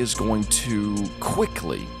then he is going to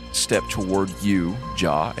quickly step toward you,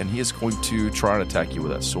 Ja, and he is going to try and attack you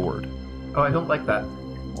with that sword. Oh, I don't like that.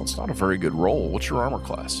 Well, it's not a very good roll. What's your armor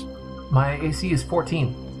class? My AC is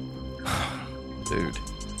 14. Dude,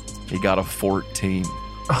 he got a 14.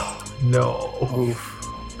 No. Oof.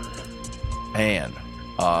 Man.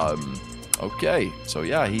 Okay. So,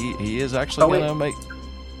 yeah, he is actually going to make...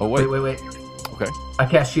 Oh, wait. Wait. Okay. I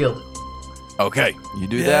cast shield. Okay. You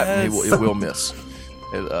do that, and it will miss.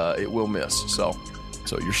 It will miss. So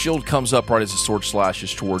your shield comes up right as the sword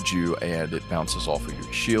slashes towards you, and it bounces off of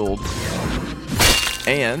your shield.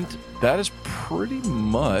 And that is pretty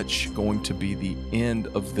much going to be the end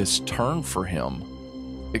of this turn for him,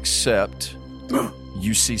 except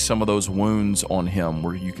you see some of those wounds on him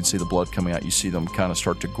where you can see the blood coming out. You see them kind of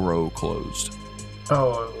start to grow closed.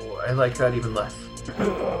 Oh, I like that even less.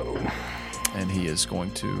 And he is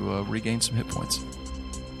going to regain some hit points.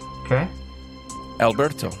 Okay.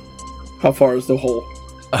 Alberto. How far is the hole?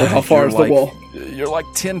 Or how far is the wall? You're like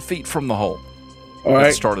 10 feet from the hole All at right.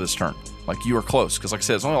 the start of this turn. Like, you are close. Because, like I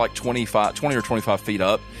said, it's only like 20 or 25 feet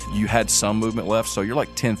up. You had some movement left, so you're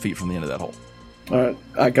like 10 feet from the end of that hole. All right.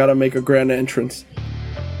 I gotta make a grand entrance.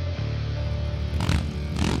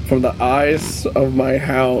 From the eyes of my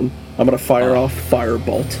hound, I'm gonna fire off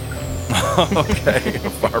Firebolt. Okay, a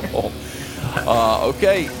fireball.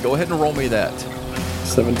 Okay, go ahead and roll me that.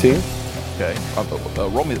 17. Okay,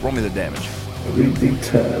 roll me the damage.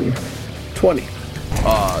 3d10. 20.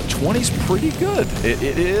 20's pretty good. It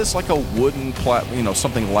is like a wooden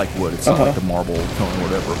something like wood. It's not like the marble cone or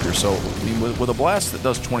whatever up here. So I mean, with a blast that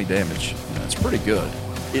does 20 damage, that's pretty good.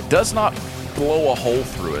 It does not blow a hole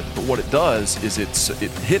through it, but what it does is it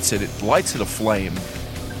hits it, it lights it aflame,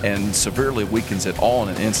 and severely weakens it all in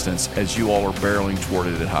an instant as you all are barreling toward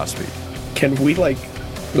it at high speed. Can we like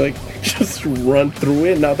just run through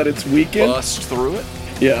it now that it's weakened? Bust through it?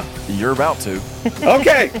 Yeah. You're about to.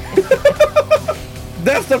 Okay.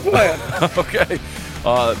 That's the plan. Okay.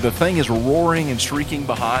 The thing is roaring and shrieking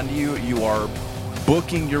behind you. You are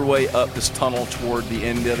booking your way up this tunnel toward the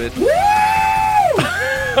end of it.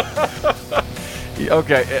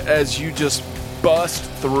 Okay, as you just bust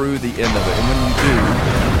through the end of it. And when you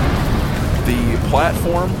do, the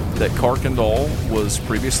platform that Karkendall was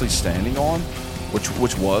previously standing on, which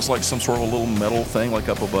was like some sort of a little metal thing like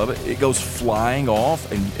up above it, it goes flying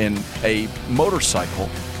off, and a motorcycle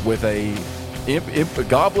with a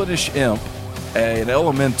goblinish imp, an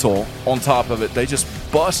elemental on top of it, they just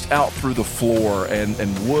bust out through the floor, and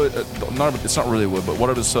wood, it's not really wood, but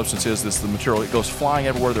whatever the substance is, the material, it goes flying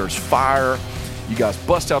everywhere. There's fire. You guys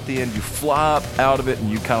bust out the end, you fly up out of it, and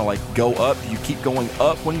you kind of like go up. You keep going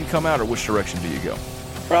up when you come out, or which direction do you go?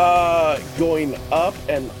 Going up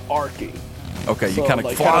and arcing. Okay, So, you kind of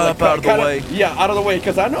like, fly up out of the way. Yeah, out of the way,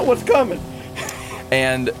 because I know what's coming.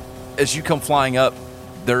 And as you come flying up,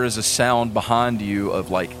 there is a sound behind you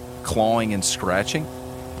of like clawing and scratching.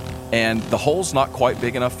 And the hole's not quite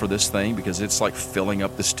big enough for this thing because it's like filling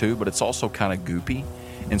up this tube, but it's also kind of goopy.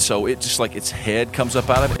 And so it just like its head comes up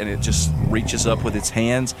out of it, and it just reaches up with its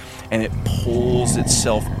hands, and it pulls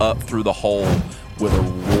itself up through the hole with a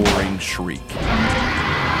roaring shriek.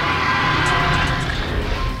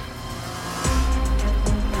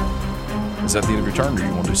 Is that the end of your turn, or do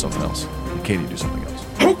you want to do something else? Katie, do something else.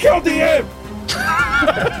 Who killed the imp?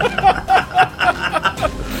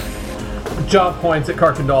 Job points at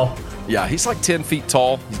Karkendall. Yeah, he's like 10 feet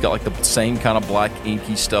tall. He's got like the same kind of black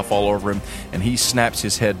inky stuff all over him, and he snaps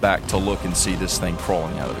his head back to look and see this thing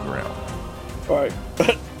crawling out of the ground. All right.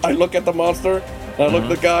 I look at the monster, and I look at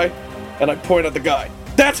the guy, and I point at the guy.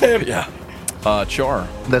 That's him! Yeah. Char.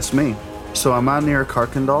 That's me. So am I near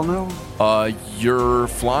Karkendall now? You're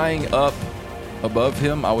flying up above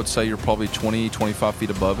him. I would say you're probably 20, 25 feet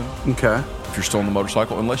above him. Okay. If you're still on the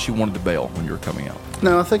motorcycle, unless you wanted to bail when you were coming out.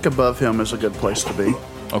 No, I think above him is a good place to be.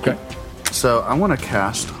 Okay. So I want to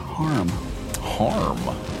cast Harm. Harm.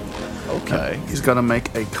 Okay. He's got to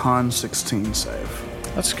make a Con 16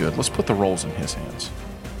 save. That's good. Let's put the rolls in his hands.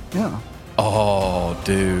 Yeah. Oh,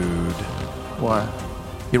 dude. Why?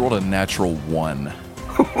 He rolled a natural 1.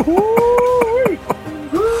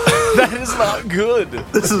 That is not good.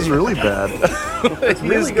 This is really bad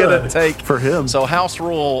He's going to take... for him. So house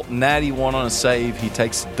rule, natty 1 on a save, he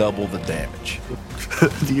takes double the damage.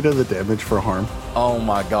 Do you know the damage for Harm? Oh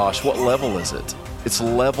my gosh, what level is it? It's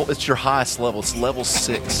your highest level. It's level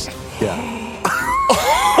 6. Yeah.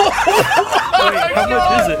 Wait, how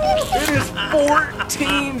much is it? It is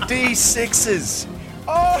 14 D6s.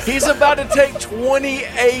 He's about to take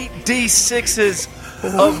 28 D6s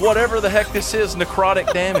of whatever the heck this is,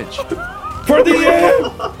 necrotic damage. For the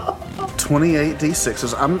end! 28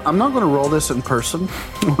 D6s. I'm not going to roll this in person.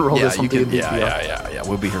 I'm going to roll this on D&D. Yeah.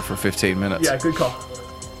 We'll be here for 15 minutes. Yeah, good call.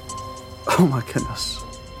 Oh my goodness.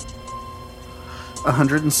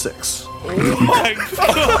 106. Oh my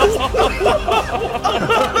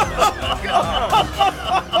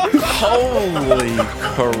Holy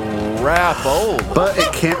crap! Oh, But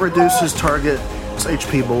it can't reduce his target's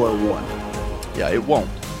HP below 1. yeah, it won't.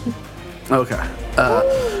 Okay.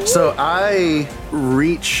 So I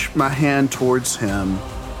reach my hand towards him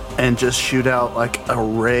and just shoot out like a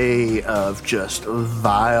ray of just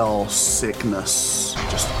vile sickness.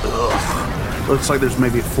 Just ugh. Looks like there's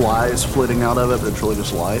maybe flies flitting out of it, but it's really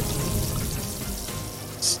just light.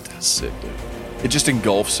 That's sick, dude. It just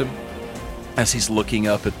engulfs him as he's looking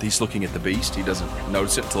at the beast. He doesn't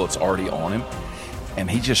notice it until it's already on him,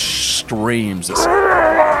 and he just screams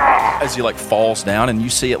as he like falls down, and you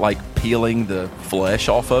see it like peeling the flesh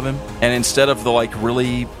off of him. And instead of the like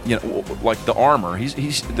really, like the armor,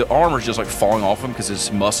 the armor's just like falling off him because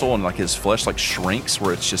his muscle and like his flesh like shrinks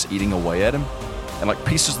where it's just eating away at him. And like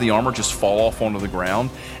pieces of the armor just fall off onto the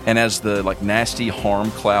ground. And as the like nasty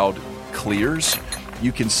harm cloud clears,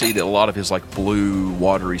 you can see that a lot of his like blue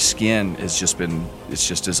watery skin it's just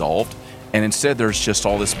dissolved. And instead there's just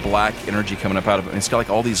all this black energy coming up out of it. And it's got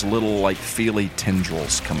like all these little like feely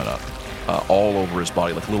tendrils coming up all over his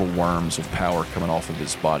body, like little worms of power coming off of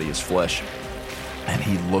his body, his flesh. And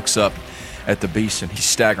he looks up at the beast and he's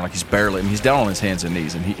staggering, like he's down on his hands and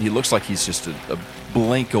knees. And he looks like he's just a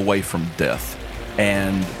blink away from death.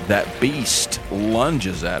 And that beast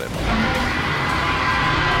lunges at him.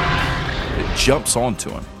 It jumps onto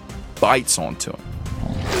him, bites onto him.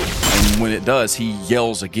 And when it does, he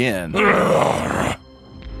yells again. And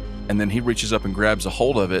then he reaches up and grabs a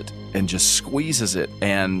hold of it and just squeezes it.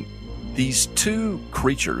 And these two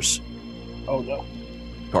creatures,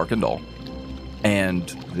 Karkendall and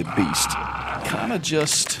the beast, kind of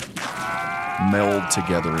just meld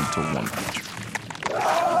together into one creature.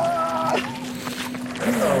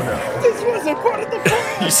 This wasn't part of the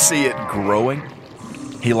plan. You see it growing.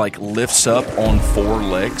 He like lifts up on 4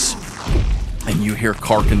 legs, and you hear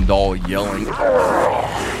Karkendall yelling,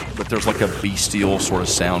 but there's like a bestial sort of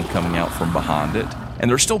sound coming out from behind it. And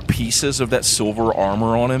there's still pieces of that silver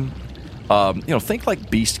armor on him. Think like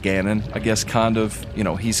Beast Ganon, I guess, kind of.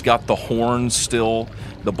 He's got the horns still,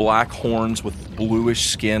 the black horns with bluish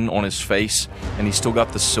skin on his face, and he's still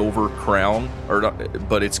got the silver crown,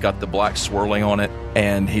 but it's got the black swirling on it.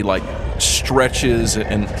 And he like stretches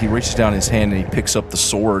and he reaches down his hand and he picks up the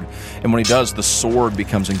sword. And when he does, the sword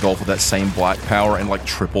becomes engulfed with that same black power and like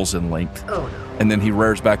triples in length. Oh, no. And then he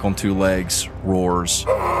rears back on 2 legs, roars.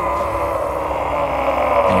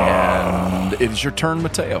 And it is your turn,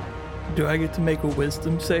 Mateo. Do I get to make a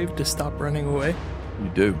wisdom save to stop running away? You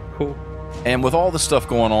do. Cool. And with all the stuff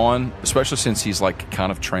going on, especially since he's like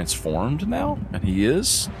kind of transformed now, and he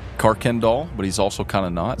is Karkendall, but he's also kind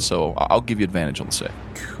of not, so I'll give you advantage on the save.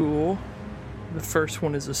 Cool. The first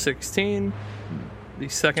one is a 16. The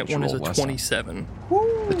second one is a 27.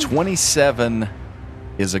 The 27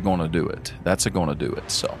 is going to do it. That's going to do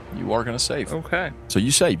it. So you are going to save. Okay. So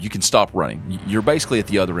you save. You can stop running. You're basically at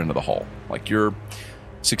the other end of the hall. Like you're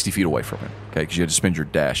 60 feet away from him, okay, because you had to spend your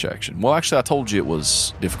dash action. Well, actually, I told you it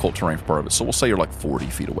was difficult terrain for part of it, so we'll say you're like 40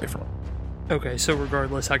 feet away from him. Okay, so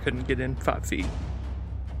regardless, I couldn't get in 5 feet.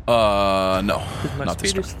 No. My not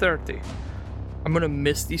this speed is 30. I'm going to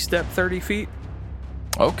Misty Step 30 feet.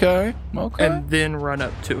 Okay. And then run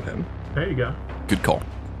up to him. There you go. Good call.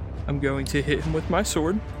 I'm going to hit him with my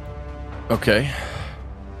sword. Okay.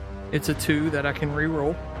 It's a 2 that I can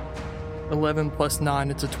re-roll. 11 plus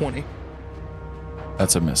 9, it's a 20.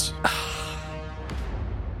 That's a miss.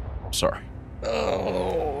 Sorry.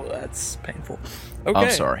 Oh, that's painful. Okay.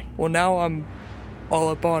 I'm sorry. Well, now I'm all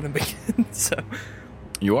up on him again, so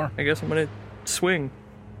You are? I guess I'm going to swing.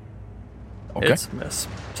 Okay. It's a miss.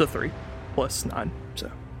 It's a 3 plus 9, so.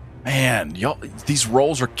 Man, y'all, these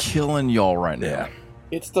rolls are killing y'all right now. Yeah.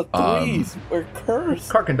 It's the 3s. We're cursed.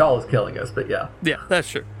 Karkendall is killing us, but yeah. Yeah, that's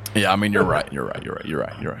true. Yeah, I mean, you're right. You're right.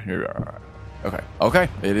 Okay.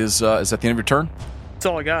 It is that the end of your turn? That's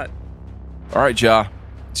all I got. All right, Ja.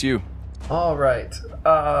 It's you. All right.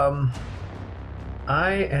 I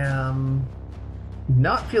am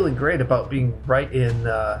not feeling great about being right in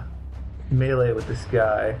melee with this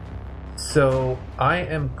guy. So I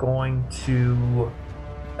am going to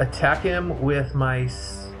attack him with my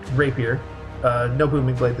rapier. No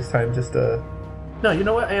booming blade this time, just No, you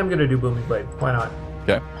know what? I am going to do booming blade. Why not?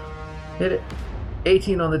 Okay. Hit it.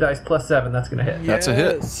 18 on the dice plus 7. That's going to hit. That's a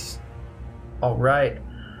hit. Yes. All right.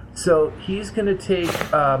 So he's going to take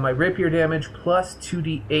my rapier damage plus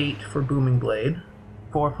 2d8 for booming blade.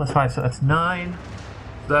 4 plus 5, so that's 9.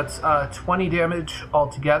 So that's 20 damage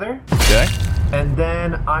altogether. Okay. And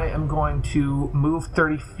then I am going to move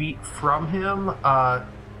 30 feet from him,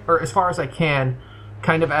 or as far as I can,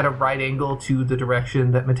 kind of at a right angle to the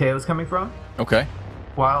direction that Mateo's coming from. Okay.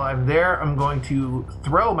 While I'm there, I'm going to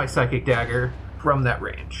throw my psychic dagger from that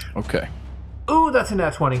range. Okay. Ooh, that's a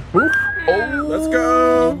nat 20. Oh, let's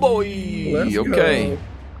go, boy. Let's okay.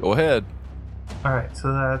 Go ahead. All right,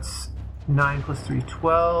 so that's 9 plus 3,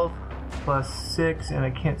 12, plus 6, and I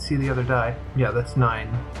can't see the other die. Yeah, that's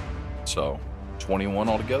 9. So, 21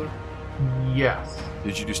 altogether? Yes.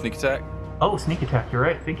 Did you do sneak attack? Oh, sneak attack. You're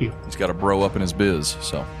right. Thank you. He's got a bro up in his biz,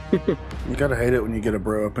 so. You gotta hate it when you get a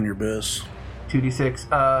bro up in your biz.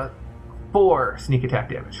 2d6. 4 sneak attack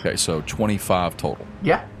damage. Okay, so 25 total.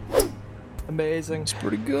 Yeah. Amazing. It's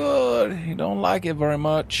pretty good. He don't like it very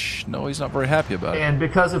much. No, he's not very happy about it. And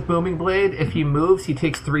because of Booming Blade, if he moves, he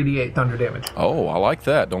takes 3d8 thunder damage. Oh, I like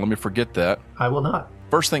that. Don't let me forget that. I will not.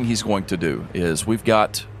 First thing he's going to do is we've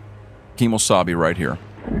got Kimosabi right here.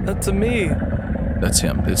 That's a me. That's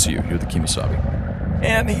him. It's you. You're the Kimosabi.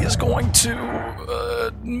 And he is going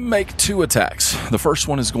to make 2 attacks. The first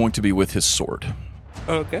one is going to be with his sword.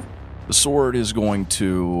 Okay. The sword is going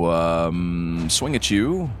to swing at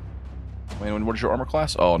you. Wait, what is your armor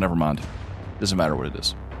class? Oh, never mind. Doesn't matter what it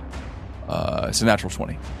is. It's a natural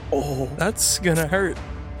 20. Oh, that's gonna hurt.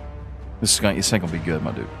 This ain't gonna be good,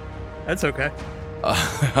 my dude. That's okay.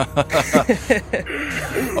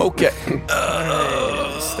 Okay.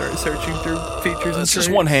 Start searching through features and It's just traits.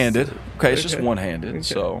 one-handed. Okay, it's just Okay. one-handed. Okay.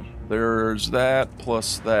 So there's that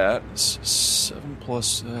plus that. 7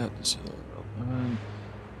 plus that. 11.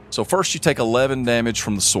 So first you take 11 damage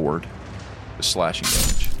from the sword, the slashing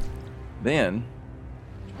damage. Then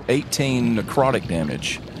 18 necrotic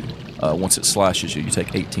damage. Once it slashes you, you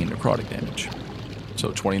take 18 necrotic damage.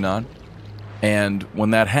 So 29. And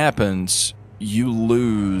when that happens, you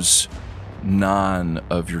lose 9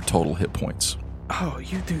 of your total hit points. Oh,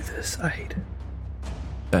 you do this. I hate it.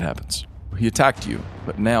 That happens. He attacked you,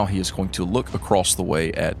 but now he is going to look across the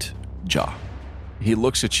way at Ja. He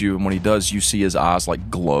looks at you, and when he does, you see his eyes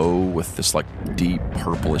like glow with this like deep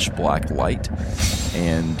purplish black light,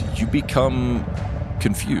 and you become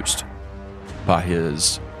confused by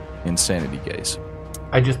his insanity gaze.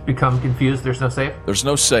 I just become confused. There's no save. There's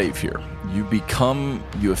no save here. You have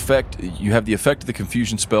the effect of the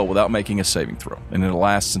confusion spell without making a saving throw, and it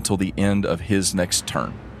lasts until the end of his next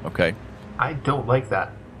turn. Okay? I don't like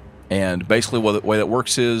that. And basically, the way that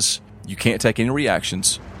works is you can't take any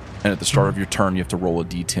reactions, and at the start of your turn, you have to roll a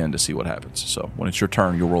d10 to see what happens. So when it's your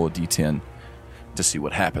turn, you'll roll a d10 to see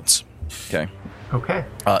what happens. Okay? Okay.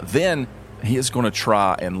 Then he is going to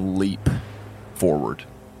try and leap forward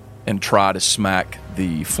and try to smack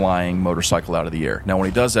the flying motorcycle out of the air. Now, when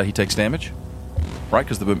he does that, he takes damage, right?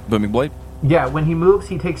 Because the booming blade? Yeah, when he moves,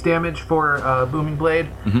 he takes damage for Booming Blade.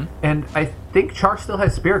 Mm-hmm. And I think Char still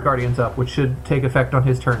has Spirit Guardians up, which should take effect on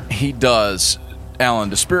his turn. He does. Alan,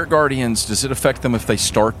 do Spirit Guardians, does it affect them if they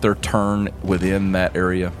start their turn within that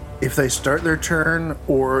area? If they start their turn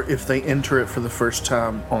or if they enter it for the first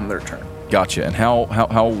time on their turn. Gotcha. And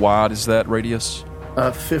how wide is that radius?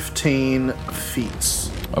 15 feet.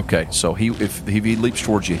 Okay, so if he leaps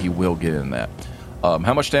towards you, he will get in that.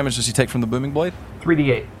 How much damage does he take from the booming blade?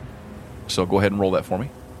 3d8. So go ahead and roll that for me.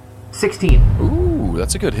 16. Ooh,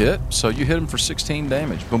 that's a good hit. So you hit him for 16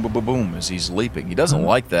 damage. Boom, boom, boom, boom, as he's leaping. He doesn't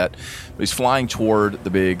like that, but he's flying toward the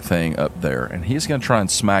big thing up there, and he's going to try and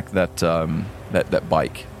smack that that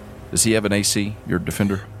bike. Does he have an AC, your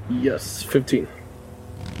defender? Yes, 15.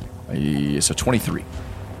 It's a 23.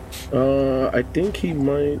 I think he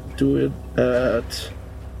might do it at...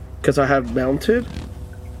 Because I have mounted.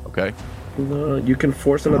 Okay. You can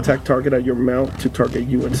force an attack target at your mount to target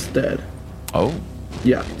you instead. Oh.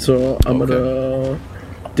 Yeah, so I'm gonna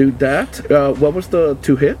do that. What was the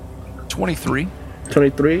 2 hit? 23.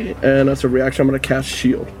 23, and as a reaction, I'm gonna cast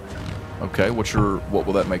Shield. Okay, what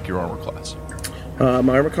will that make your armor class?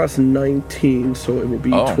 My armor class is 19, so it will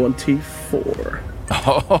be Oh. 24.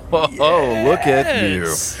 Oh, look at you.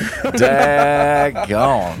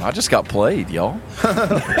 Daggone. I just got played, y'all.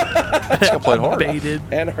 I just got played hard. Baited.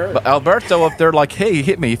 And hurt. But Alberto up there like, hey,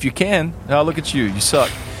 hit me if you can. Oh, look at you. You suck.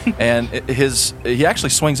 And he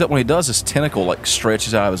actually swings up. When he does, his tentacle like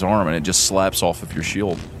stretches out of his arm and it just slaps off of your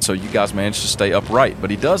shield. So you guys managed to stay upright. But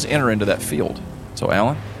he does enter into that field. So,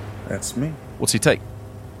 Alan, That's me. what's he take?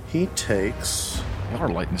 He takes Y'all are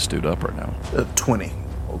lighting this dude up right now. 20.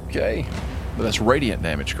 Okay. But that's radiant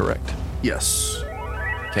damage, correct? Yes.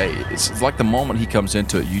 Okay, it's like the moment he comes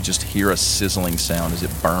into it, you just hear a sizzling sound as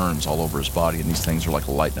it burns all over his body, and these things are like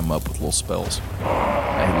lighting him up with little spells.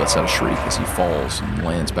 And he lets out a shriek as he falls and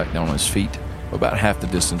lands back down on his feet, about half the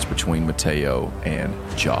distance between Mateo and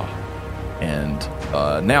Ja. And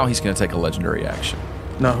now he's going to take a legendary action.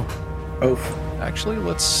 No. Oof. Actually,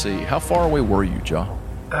 let's see. How far away were you, Jaw?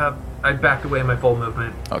 I backed away my full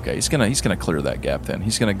movement. Okay, he's gonna clear that gap then.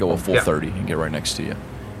 He's gonna go a full 30 and get right next to you.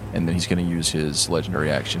 And then he's gonna use his legendary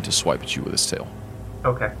action to swipe at you with his tail.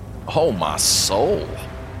 Okay. Oh my soul.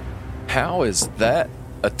 How is that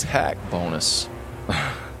attack bonus?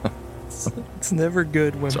 It's never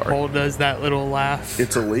good when Paul does that little laugh.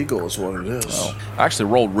 It's illegal is what it is. Oh, I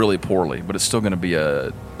actually rolled really poorly, but it's still going to be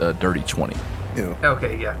a dirty 20. Yeah.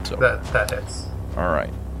 Okay, yeah. So- That hits. All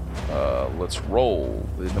right. Let's roll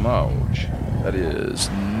the damage. That is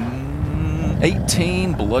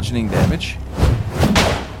 18 bludgeoning damage.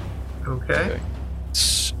 Okay.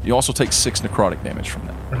 You also take 6 necrotic damage from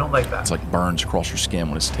that. I don't like that. It's like burns across your skin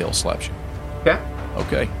when his tail slaps you. Okay.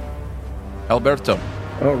 Okay. Alberto.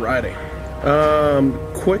 Alrighty.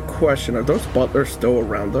 Quick question. Are those butlers still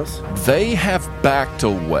around us? They have backed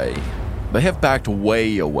away. They have backed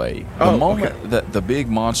way away. The moment that the big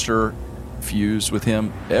monster fused with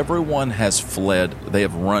him, everyone has fled. They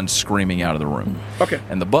have run screaming out of the room. Okay.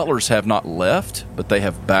 And the butlers have not left, but they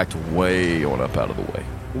have backed way on up out of the way.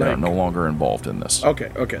 They're no longer involved in this. Okay,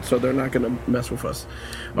 so they're not gonna mess with us.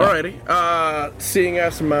 No. Alrighty. Seeing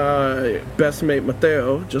as my best mate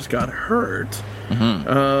Mateo just got hurt,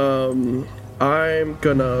 I'm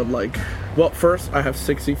gonna first I have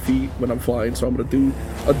 60 feet when I'm flying, so I'm gonna do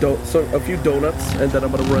a few donuts, and then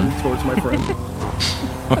I'm gonna run towards my friend.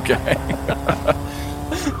 Okay.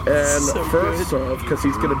 And first off, because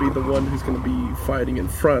he's gonna be the one who's gonna be fighting in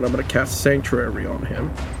front, I'm gonna cast Sanctuary on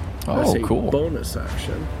him. Oh, That's a cool. bonus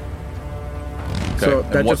action. Okay. So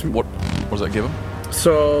that what does that give him?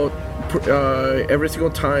 So every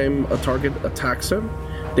single time a target attacks him,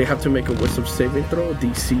 they have to make a Wisdom saving throw,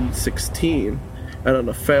 DC 16. And on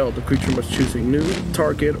a fail, the creature must choose a new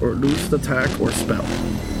target or lose the attack or spell.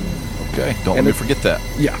 Okay, don't let me forget that.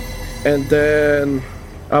 Yeah. And then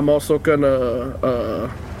I'm also gonna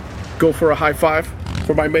go for a high five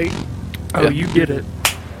for my mate. Oh, you get it.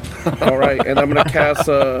 All right, and I'm gonna cast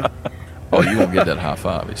you won't get that high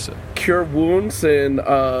five, he said. Cure Wounds in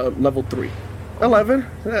level 3. 11?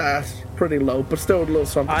 That's pretty low, but still a little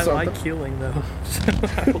something. I like healing, though.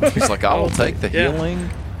 He's like, I will take the healing,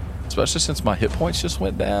 especially since my hit points just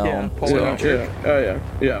went down. Yeah,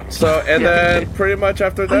 yeah. So, and then pretty much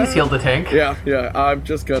after that... Please heal the tank. Yeah, I'm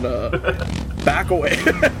just gonna back away.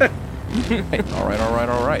 All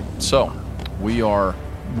right. So, we are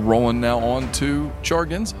rolling now on to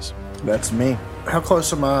Chargenzis. That's me. How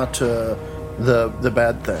close am I to the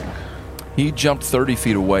bad thing? He jumped 30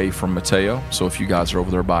 feet away from Mateo, so if you guys are over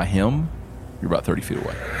there by him, you're about 30 feet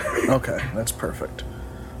away. Okay, that's perfect.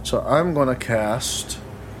 So I'm going to cast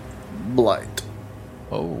Blight.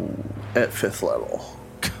 Oh. At 5th level.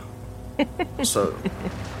 So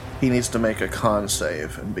he needs to make a con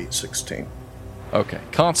save and beat 16. Okay,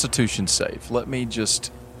 Constitution save. Let me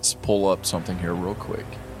just pull up something here real quick.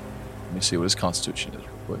 Let me see what his Constitution is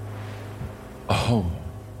real quick. Oh.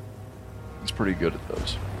 He's pretty good at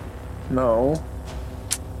those. No.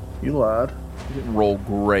 You lied. He didn't roll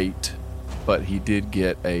great, but he did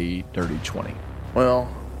get a dirty 20. Well,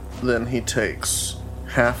 then he takes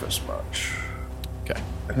half as much. Okay.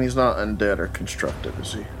 And he's not undead or constructed,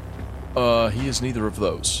 is he? He is neither of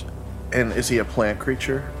those. And is he a plant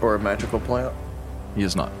creature or a magical plant? He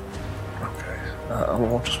is not. Okay.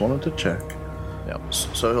 I just wanted to check. Yep.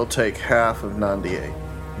 So he'll take half of 98.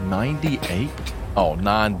 98? Oh,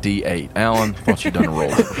 9d8. Alan, thought you'd done a roll.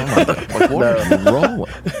 What are you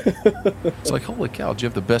rolling? It's like, holy cow, did you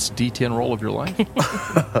have the best d10 roll of your life?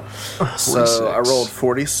 So I rolled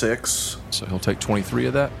 46. So he'll take 23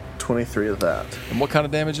 of that? 23 of that. And what kind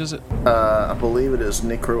of damage is it? I believe it is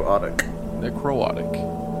necrotic. Necrotic.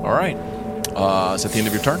 All right. Is that the end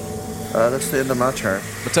of your turn? That's the end of my turn.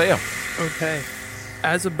 Mateo. Okay.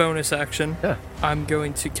 As a bonus action, I'm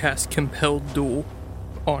going to cast Compelled Duel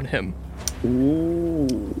on him.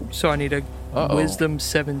 Ooh. So I need a Wisdom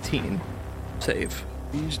 17 save.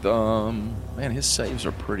 Wisdom. Man, his saves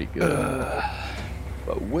are pretty good.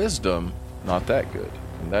 But Wisdom, not that good.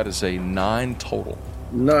 And that is a 9 total.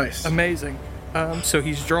 Nice. Amazing. So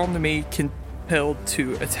he's drawn to me, compelled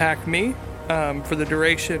to attack me for the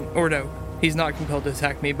duration, or no, he's not compelled to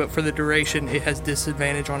attack me, but for the duration, it has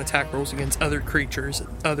disadvantage on attack rolls against other creatures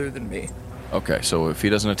other than me. Okay, so if he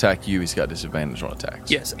doesn't attack you, he's got disadvantage on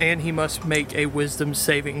attacks. Yes, and he must make a Wisdom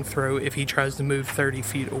saving throw if he tries to move 30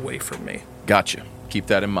 feet away from me. Gotcha. Keep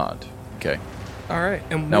that in mind. Okay. All right.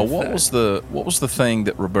 And now, what was the thing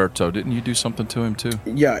that Roberto? Didn't you do something to him too?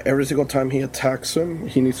 Yeah. Every single time he attacks him,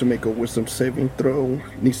 he needs to make a Wisdom saving throw.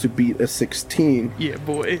 He needs to beat a 16. Yeah,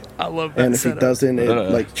 boy, I love that. And if he doesn't,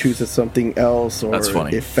 it chooses something else, or That's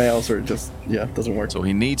funny. It fails, or just doesn't work. So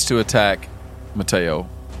he needs to attack Mateo.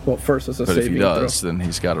 Well, first it's a But if saving he does, throw. then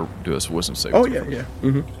he's got to do his wisdom save. Oh, throw. yeah.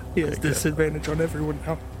 Mm-hmm. He has disadvantage on everyone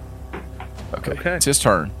now. Okay. Okay. It's his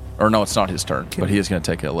turn. Or no, it's not his turn. But he is going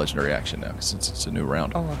to take a legendary action now since it's a new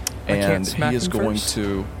round. Oh, I and can't smack he is him going first?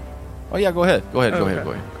 to. Oh yeah, go ahead. Go ahead. Go Oh, ahead. okay.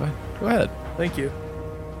 Go ahead. Go ahead. Go ahead. Thank you.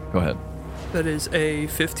 Go ahead. That is a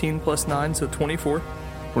 15 plus 9, so 24.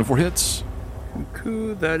 24 hits.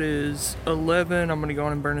 Cool. That is 11. I'm going to go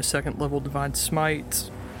on and burn a second level Divine Smite.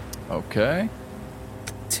 Okay.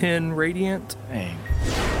 10 Radiant. Dang.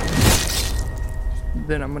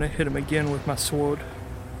 Then I'm going to hit him again with my sword.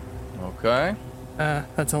 Okay.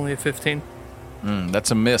 That's only a 15.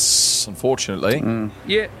 That's a miss, unfortunately.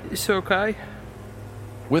 Yeah, it's okay.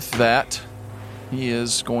 With that, he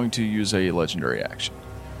is going to use a legendary action.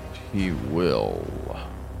 He will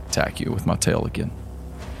attack you with my tail again.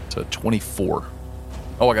 So 24.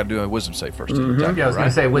 Oh, I got to do a wisdom save first. Yeah, I was going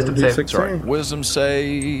to say wisdom save. 16. Sorry, wisdom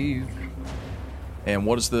save. And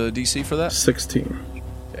what is the DC for that? 16.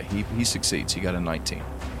 Yeah, he succeeds. He got a 19.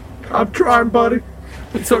 I'm trying, buddy.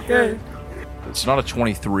 It's okay. It's not a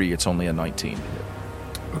 23. It's only a 19 to hit.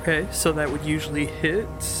 Okay, so that would usually hit.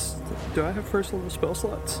 Do I have first level spell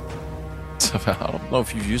slots? I don't know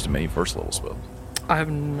if you've used many first level spells. I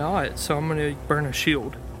have not, so I'm going to burn a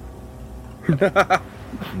shield. And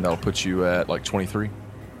that'll put you at like 23.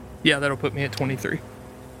 Yeah, that'll put me at 23.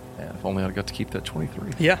 And if only I got to keep that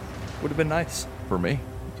 23 Yeah, would have been nice. for me.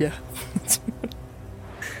 Yeah.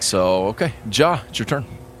 So, okay. Ja, it's your turn.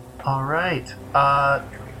 All right.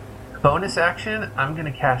 Bonus action, I'm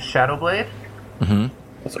going to cast Shadow Blade.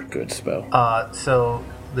 That's a good spell. So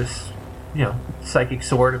this, psychic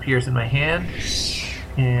sword appears in my hand,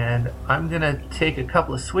 and I'm gonna take a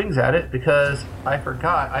couple of swings at it because I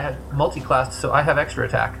forgot I had multi-classed, so I have extra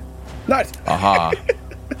attack, Nice. Aha.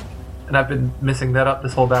 and I've been missing that up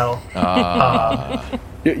this whole battle.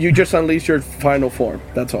 You just unleashed your final form.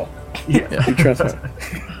 That's all. Yeah. You transmit.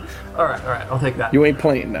 All right, I'll take that. You ain't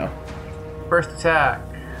playing now. First attack.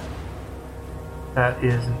 That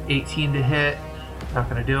is an 18 to hit. Not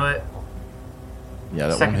gonna do it. Yeah, that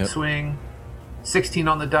won't Second hit. swing. 16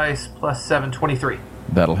 on the dice plus 7, 23.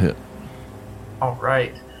 That'll hit. All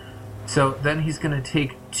right. So then he's going to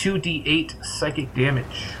take 2d8 psychic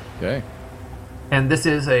damage. Okay. And this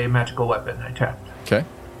is a magical weapon I tapped. Okay.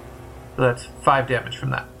 So that's 5 damage from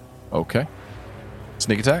that. Okay.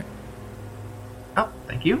 Sneak attack. Oh,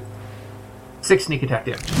 thank you. 6 sneak attack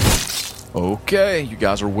damage. Okay, you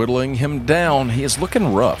guys are whittling him down. He is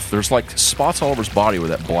looking rough. There's like spots all over his body where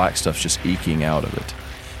that black stuff's just eking out of it.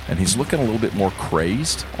 And he's looking a little bit more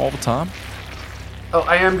crazed all the time. Oh,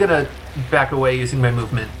 I am going to back away using my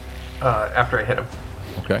movement after I hit him.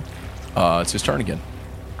 Okay. It's his turn again.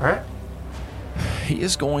 All right. He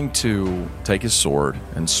is going to take his sword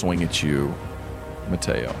and swing at you,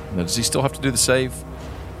 Mateo. Now, does he still have to do the save?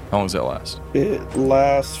 How long does that last? It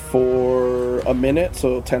lasts for a minute,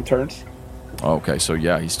 so 10 turns. Okay, so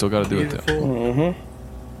yeah, he's still got to do it then. Beautiful.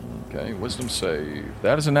 Okay, wisdom save.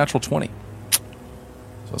 That is a natural 20.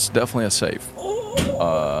 So it's definitely a save.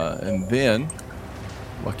 And then,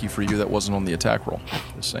 lucky for you, that wasn't on the attack roll.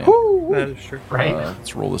 Just saying. That is true. Right?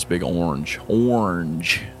 Let's roll this big orange.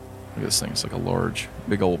 Orange. Look at this thing. It's like a large,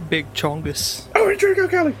 big old. Big Chongus. Oh, Draco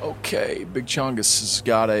Kelly. Okay, Big Chungus has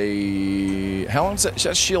got a. How long is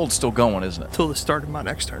that shield still going, isn't it? Till the start of my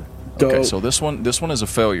next turn. Okay, Dope. so this one is a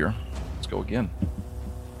failure. Let's go again.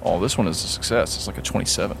 Oh, this one is a success. It's like a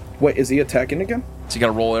 27. Wait, is he attacking again? So you got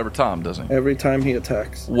to roll every time, doesn't he? Every time he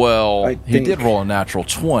attacks. Well, I he think- did roll a natural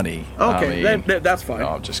 20. Okay, I mean, that's fine. no,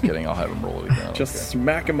 I'm just kidding. I'll have him roll it again. Just Okay.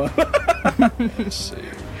 smack him up. Let's see.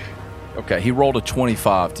 Okay, he rolled a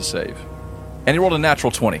 25 to save. And he rolled a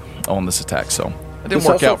natural 20 on this attack, so it didn't This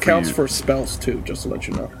work also out for counts you. for spells too, just to let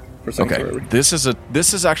you know. For Okay, sanctuary.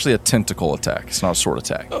 this is actually a tentacle attack. It's not a sword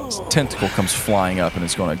attack. This tentacle comes flying up and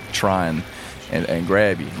it's going to try and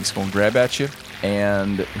grab you. He's going to grab at you,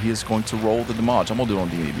 and he is going to roll the damage. I'm going to do it on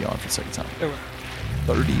D&D Beyond for the second time. Okay.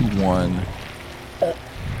 31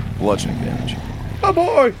 bludgeoning damage. Oh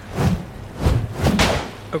boy!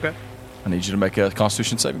 Okay. I need you to make a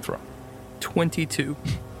Constitution saving throw. 22.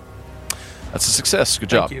 That's a success. Good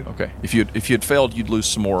job. you. Okay. If you had failed, you'd lose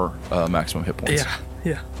some more maximum hit points.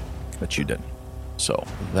 Yeah. But you didn't. So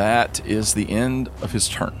that is the end of his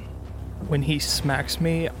turn. When he smacks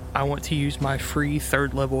me, I want to use my free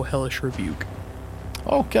 3rd level Hellish Rebuke.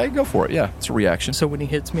 Okay, go for it. Yeah, it's a reaction. So when he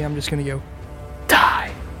hits me, I'm just going to go,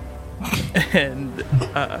 die! And,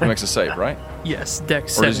 He makes a save, right? yes,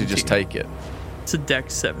 Dex 17. Or does he just take it? It's a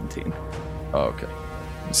Dex 17. Oh, okay.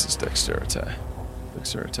 This is Dexterity.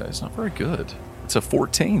 Dexterity is not very good. It's a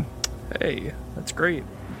 14. Hey, that's great.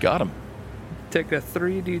 Got him. Take a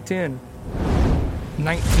 3d10.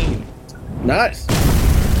 19. Nice.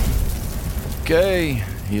 Okay.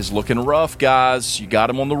 He's looking rough, guys. You got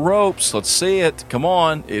him on the ropes. Let's see it. Come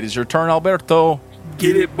on. It is your turn, Alberto.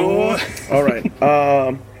 Get it, boy. All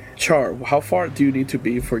right. Char, how far do you need to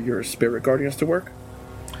be for your spirit guardians to work?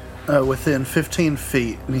 Within 15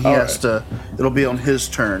 feet, and he All has right. to. It'll be on his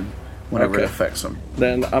turn whenever Okay. it affects him.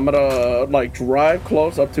 Then I'm gonna like drive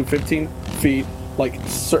close up to 15 feet, like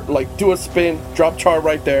do a spin, drop Char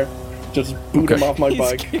right there, just boot him Okay. off my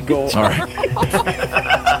bike, go. All right.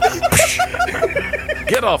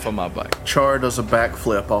 Get off of my bike. Char does a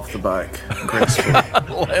backflip off the bike. Gracefully.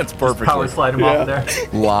 Lands Power perfectly. slide him Yeah. off there.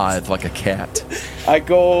 Lithe like a cat. I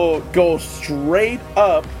go straight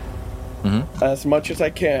up as much as I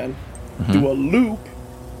can, do a loop,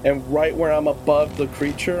 and right where I'm above the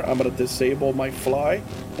creature, I'm gonna disable my fly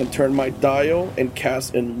and turn my dial and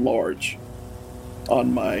cast enlarge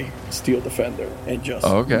on my steel defender and just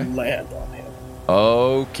Okay. land on him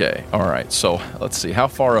Okay. All right. So let's see. How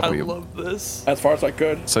far up I are you? love this. as far as I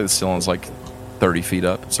could. Say the ceiling's like 30 feet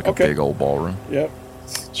up. It's like Okay. a big old ballroom. Yep.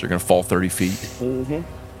 So you're going to fall 30 feet.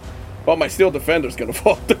 Well, my steel defender's gonna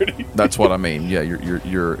fall 30. That's what I mean. Yeah,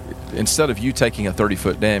 you're instead of you taking a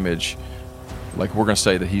 30-foot damage, like we're going to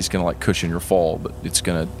say that he's going to like cushion your fall, but it's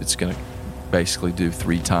going to basically do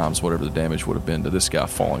 3 times whatever the damage would have been to this guy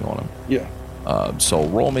falling on him. Yeah. So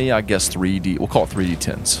roll me, I guess 3D. We'll call it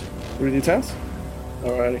 3D10s. 3d10s?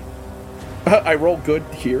 Alrighty. I roll good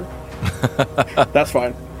here. That's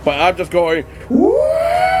fine. But I'm just going,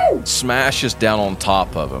 woo! Smashes down on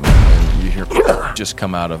top of him, and you hear just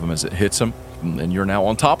come out of him as it hits him, and you're now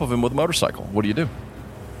on top of him with a motorcycle. What do you do?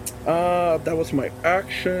 That was my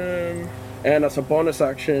action. And as a bonus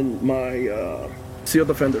action, my steel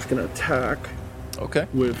defender's gonna attack Okay.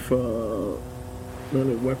 with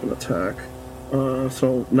melee weapon attack.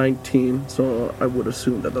 So 19. So I would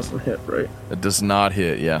assume that doesn't hit, right? It does not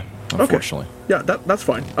hit, yeah, unfortunately. Yeah, that's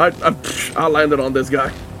fine. I landed on this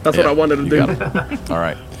guy. That's what Yeah, I wanted to you do. got it. All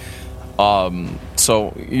right.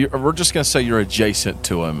 So we're just gonna say you're adjacent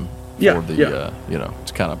to him. Yeah, For the, yeah.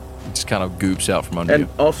 it's kind of goops out from under And you.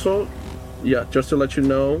 also, yeah, just to let you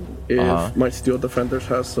know, if Uh-huh. my steel defenders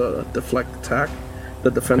has a deflect attack, the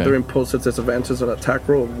defender Okay. imposes disadvantages on attack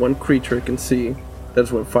roll of one creature it can see that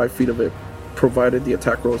is within 5 feet of it, provided the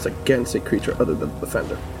attack roll is against a creature other than the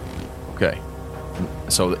defender. Okay.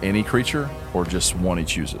 So any creature or just one he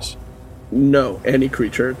chooses? No, any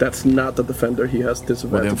creature that's not the defender, he has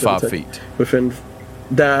disadvantage. Within 5 attack- feet. Within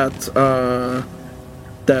that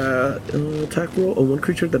attack roll of one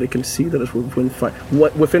creature that it can see that is within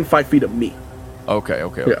 5 feet of me. Okay.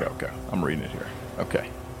 Yeah. I'm reading it here. Okay.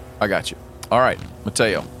 I got you. All right,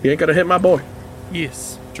 Mateo. He ain't gonna hit my boy.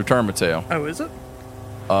 Yes. It's your turn, Mateo. Oh, is it?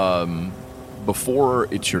 Before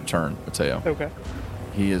it's your turn, Mateo, Okay.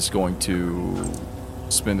 he is going to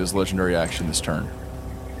spend his legendary action this turn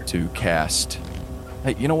to cast.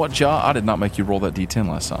 Hey, you know what, Ja? I did not make you roll that D10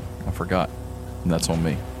 last time. I forgot, and that's on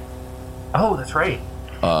me. Oh, that's right.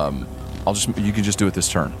 You can just do it this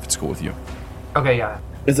turn if it's cool with you. Okay, yeah.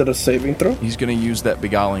 Is it a saving throw? He's going to use that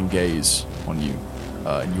beguiling gaze on you,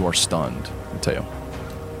 and you are stunned, Mateo.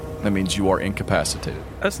 That means you are incapacitated,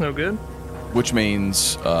 That's no good. which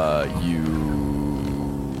means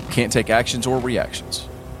you can't take actions or reactions.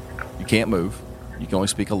 You can't move. You can only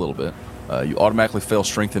speak a little bit. You automatically fail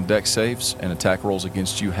strength and dex saves, and attack rolls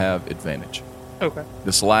against you have advantage. Okay.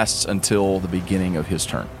 This lasts until the beginning of his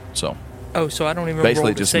turn. So Oh, so I don't even basically,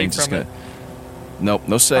 roll it to just save means it's from going it. to. Nope,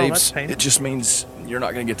 no saves. painful. It just means you're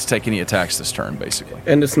not going to get to take any attacks this turn, basically.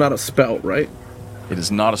 And it's not a spell, right? It is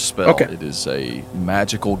not a spell. Okay. It is a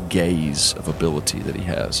magical gaze of ability that he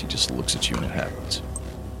has. He just looks at you and it happens.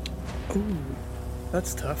 Ooh,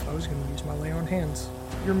 that's tough. I was going to use my lay on hands.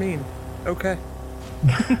 You're mean. Okay.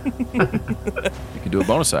 You can do a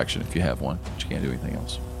bonus action if you have one, but you can't do anything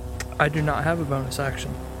else. I do not have a bonus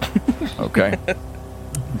action. Okay.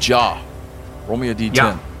 Ja, roll me a d10.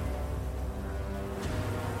 Yeah.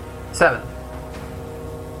 7.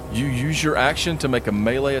 You use your action to make a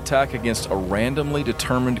melee attack against a randomly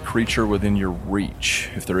determined creature within your reach.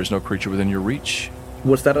 If there is no creature within your reach,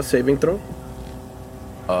 Was that a saving throw?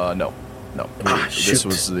 no. This shoot.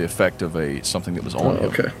 was the effect of something that was on him.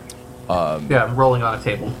 Okay. Yeah, I'm rolling on a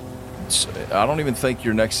table. I don't even think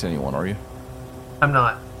you're next to anyone, are you? I'm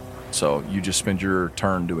not. So you just spend your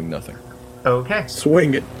turn doing nothing. Okay.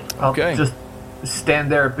 Swing it. I'll Okay. just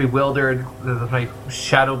stand there bewildered with my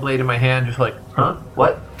shadow blade in my hand, just like, huh?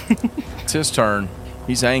 What? It's his turn.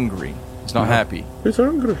 He's angry. He's not happy. He's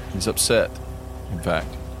hungry. He's upset, in fact.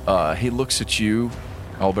 He looks at you,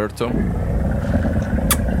 Alberto,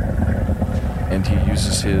 and he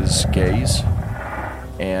uses his gaze,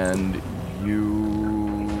 and you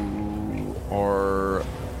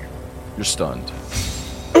You're stunned.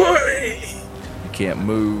 You can't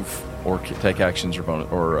move or take actions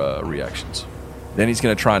or reactions. Then he's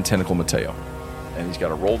going to try and tentacle Mateo. And he's got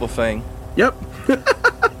to roll the thing. Yep.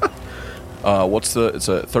 It's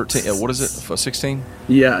a 13. What is it? A 16?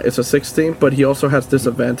 Yeah, it's a 16, but he also has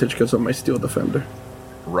disadvantage because of my steel defender.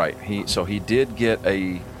 Right. He succeeded.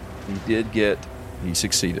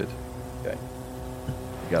 Okay.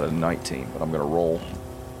 He got a 19, but I'm going to roll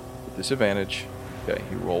with disadvantage. Okay,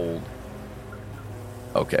 he rolled.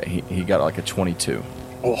 Okay, he got like a 22.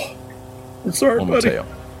 Oh, sorry, buddy. Mateo.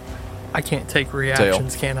 I can't take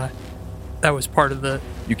reactions, can I? That was part of the...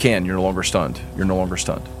 You can. You're no longer stunned.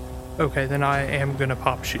 Okay, then I am going to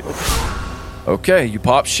pop shield. Okay, you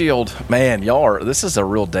pop shield. Man, this is a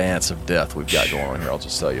real dance of death we've got going on here, I'll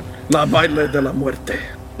just tell you. La baile de la muerte.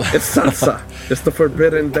 It's salsa. It's the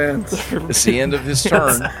forbidden dance. It's the end of his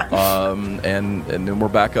turn. And then we're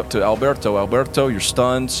back up to Alberto. Alberto, you're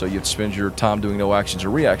stunned, so you have to spend your time doing no actions or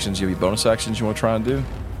reactions. You have any bonus actions you want to try and do?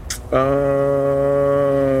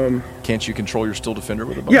 Can't you control your steel defender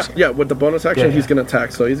with a bonus action? Yeah, with the bonus action, he's going to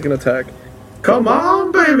attack. So he's going to attack. Come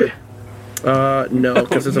on, baby! No,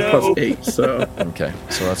 because it's a +8, so... Okay,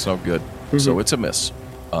 so that's no good. Mm-hmm. So it's a miss.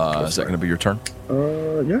 Is that going to be your turn?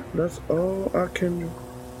 Yeah, that's all I can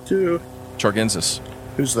do. Chargensis.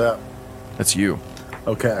 Who's that? That's you.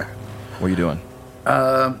 Okay. What are you doing?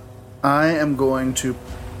 I am going to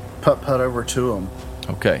putt over to him.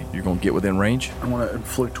 Okay, you're going to get within range? I want to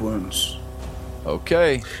inflict wounds.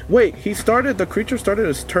 Okay. Wait, the creature started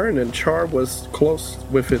his turn and Char was close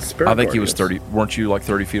with his spirit. I think he was 30. Weren't you like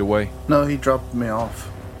 30 feet away? No, he dropped me off.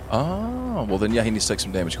 Oh, well then, yeah, he needs to take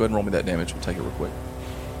some damage. Go ahead and roll me that damage. We'll take it real quick.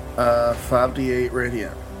 5d8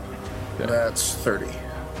 radiant. Okay. That's 30.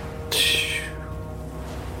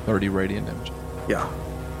 30 radiant damage. Yeah.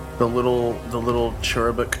 The little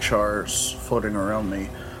cherubic chars floating around me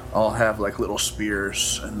all have like little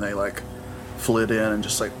spears, and they like flit in and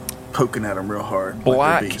just like poking at him real hard.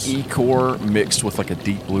 Black like ichor mixed with like a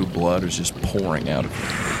deep blue blood is just pouring out of you.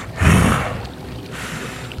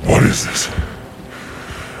 What is this?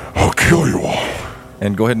 I'll kill you all.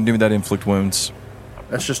 And go ahead and do me that inflict wounds.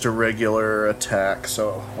 That's just a regular attack,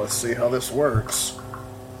 so let's see how this works.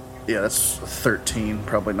 Yeah, that's 13.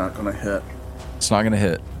 Probably not going to hit. It's not going to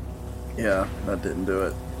hit. Yeah, that didn't do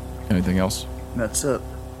it. Anything else? That's it.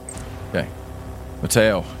 Okay.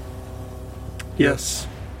 Mateo. Yes.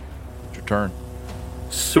 It's your turn.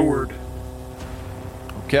 Sword.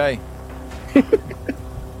 Okay.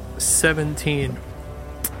 17.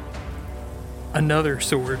 Another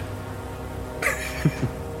sword.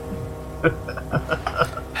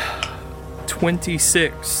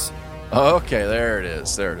 26. Okay, there it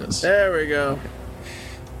is. There we go.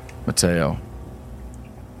 Mateo,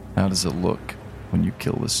 how does it look when you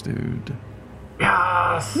kill this dude?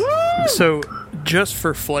 Yes! So, just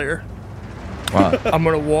for flair, I'm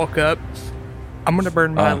going to walk up. I'm going to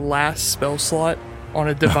burn my last spell slot on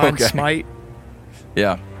a Divine Smite.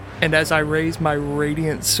 Yeah. And as I raise my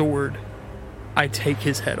Radiant Sword, I take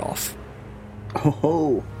his head off.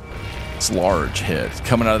 Oh. It's large head. It's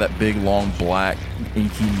coming out of that big, long, black,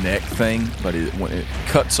 inky neck thing. But when it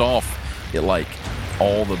cuts off, it like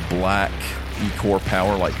all the black ichor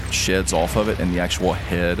power like sheds off of it, and the actual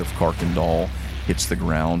head of Karkendall hits the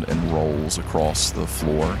ground and rolls across the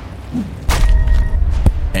floor.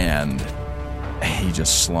 And he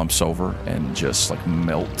just slumps over and just like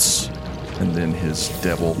melts. And then his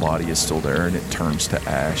devil body is still there, and it turns to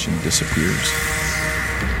ash and disappears.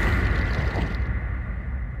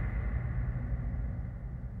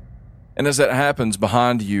 And as that happens,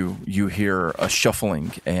 behind you, you hear a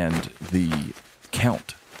shuffling, and the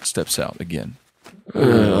Count steps out again.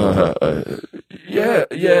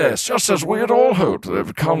 Yes, just as we had all hoped.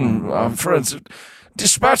 They've come, our friends,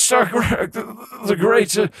 dispatched the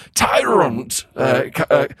great tyrant.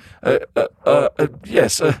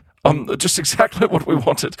 Yes, just exactly what we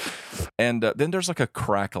wanted. And then there's like a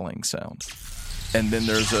crackling sound. And then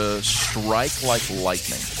there's a strike like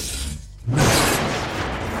lightning.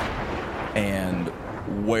 And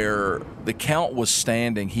where the Count was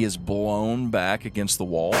standing, he is blown back against the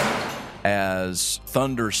wall as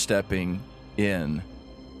thunder stepping in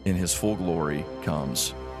his full glory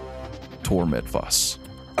comes Tor Midvas.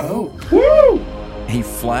 Oh. Woo! He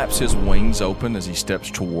flaps his wings open as he steps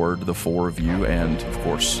toward the four of you and, of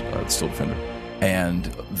course, the Steel Defender. And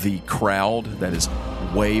the crowd that is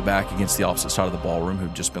way back against the opposite side of the ballroom,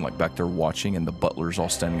 who've just been like back there watching, and the butlers all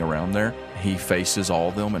standing around there, he faces all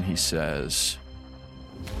of them and he says,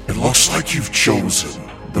 "It looks like you've chosen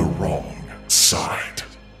the wrong side.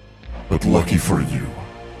 But lucky for you,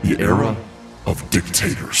 the era of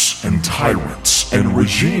dictators and tyrants and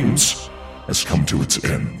regimes has come to its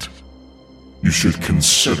end. You should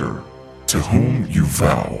consider to whom you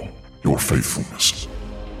vow your faithfulness.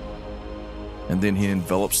 And then he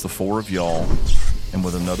envelops the four of y'all, and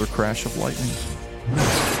with another crash of lightning,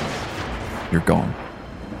 you're gone.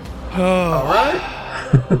 All right.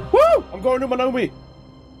 Woo! I'm going to Manomi.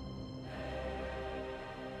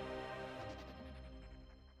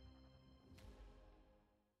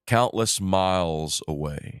 Countless miles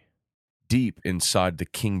away, deep inside the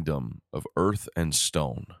kingdom of earth and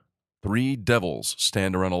stone, 3 devils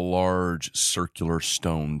stand around a large circular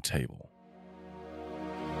stone table.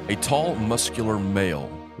 A tall, muscular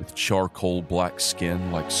male with charcoal black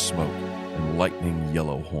skin like smoke and lightning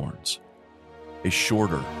yellow horns. A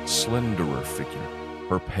shorter, slenderer figure.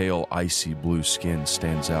 Her pale, icy blue skin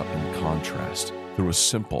stands out in contrast through a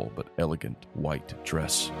simple but elegant white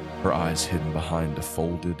dress, her eyes hidden behind a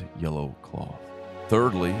folded yellow cloth.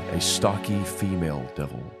 Thirdly, a stocky female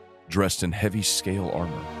devil, dressed in heavy scale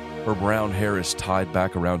armor. Her brown hair is tied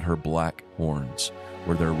back around her black horns,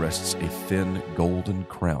 where there rests a thin golden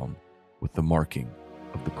crown with the marking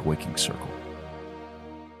of the quaking circle.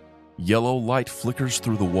 Yellow light flickers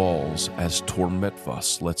through the walls as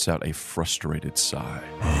Tormetvas lets out a frustrated sigh.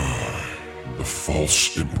 The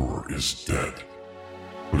false emperor is dead,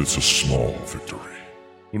 but it's a small victory.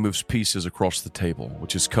 He moves pieces across the table,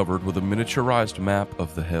 which is covered with a miniaturized map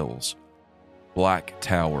of the Hells. Black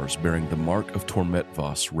towers bearing the mark of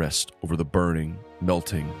Tormetvas rest over the burning,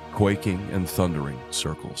 melting, quaking, and thundering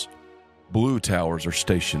circles. Blue towers are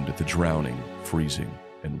stationed at the drowning, freezing,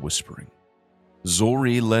 and whispering.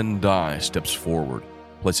 Zori Lendai steps forward,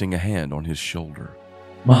 placing a hand on his shoulder.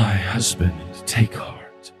 My husband, take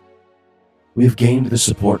heart. We have gained the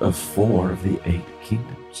support of 4 of the 8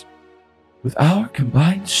 kingdoms. With our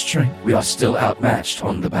combined strength, we are still outmatched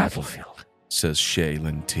on the battlefield, says Shay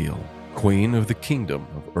Lentil, Queen of the Kingdom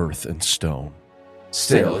of Earth and Stone.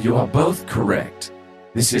 Still, you are both correct.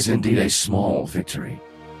 This is indeed a small victory,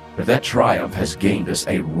 but that triumph has gained us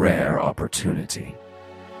a rare opportunity.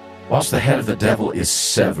 Whilst the head of the devil is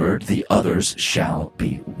severed, the others shall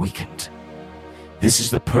be weakened. This is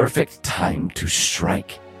the perfect time to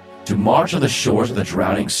strike, to march on the shores of the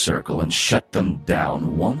drowning circle and shut them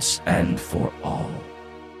down once and for all.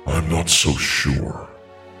 I'm not so sure.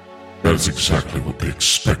 That is exactly what they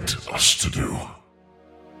expect us to do.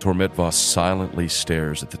 Tormetvas silently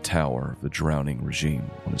stares at the tower of the drowning regime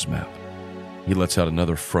on his map. He lets out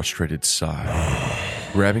another frustrated sigh,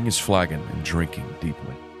 grabbing his flagon and drinking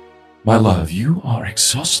deeply. My love, you are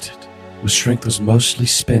exhausted. Your strength was mostly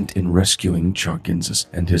spent in rescuing Charginsus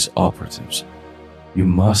and his operatives. You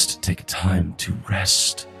must take time to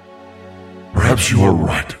rest. Perhaps you are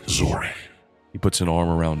right, Zori. He puts an arm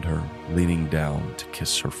around her, leaning down to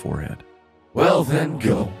kiss her forehead. Well then,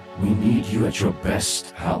 go. We need you at your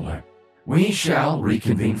best, Howler. We shall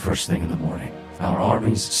reconvene first thing in the morning. Our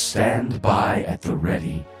armies stand by at the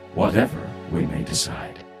ready, whatever we may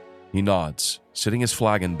decide. He nods, sitting his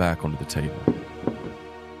flagon back onto the table.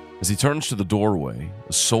 As he turns to the doorway,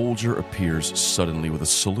 a soldier appears suddenly with a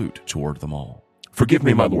salute toward them all. Forgive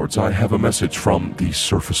me, my lords, I have a message from the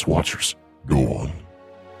Surface Watchers. Go on.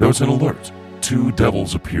 There was an alert. 2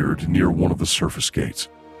 devils appeared near one of the surface gates.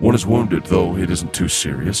 One is wounded, though it isn't too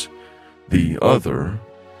serious. The other...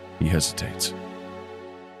 He hesitates.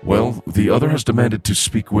 Well, the other has demanded to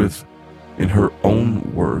speak with, in her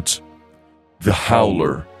own words, the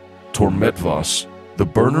Howler, Tormetvas, the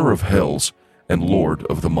Burner of Hells, and Lord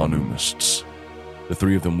of the Monumists. The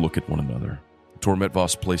 3 of them look at one another.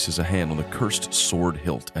 Tormetvas places a hand on the cursed sword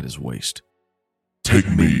hilt at his waist. Take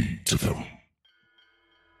me to them.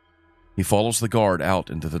 He follows the guard out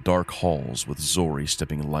into the dark halls with Zori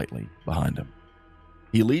stepping lightly behind him.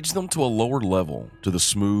 He leads them to a lower level, to the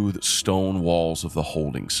smooth stone walls of the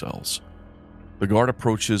holding cells. The guard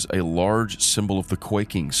approaches a large symbol of the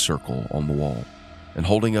quaking circle on the wall, and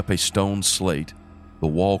holding up a stone slate, the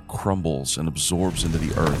wall crumbles and absorbs into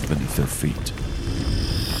the earth beneath their feet.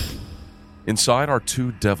 Inside are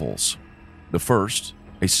 2 devils. The first,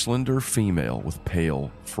 a slender female with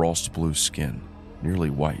pale, frost blue skin, nearly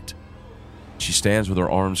white. She stands with her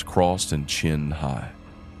arms crossed and chin high.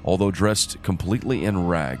 Although dressed completely in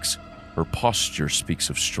rags, her posture speaks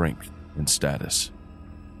of strength and status.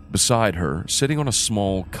 Beside her, sitting on a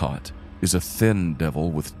small cot, is a thin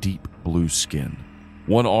devil with deep blue skin.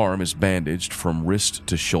 One arm is bandaged from wrist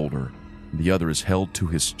to shoulder, and the other is held to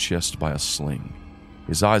his chest by a sling.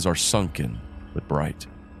 His eyes are sunken, but bright.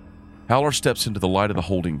 Howler steps into the light of the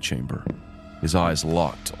holding chamber, his eyes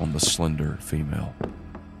locked on the slender female.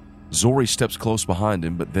 Zori steps close behind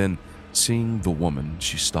him, but then, seeing the woman,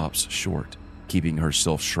 she stops short. keeping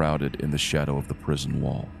herself shrouded in the shadow of the prison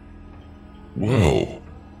wall. Well,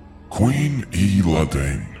 Queen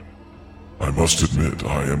Eladane, I must admit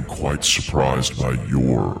I am quite surprised by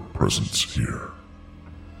your presence here.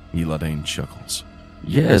 Eladane chuckles.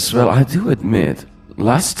 Yes, well, I do admit,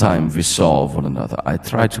 last time we saw one another, I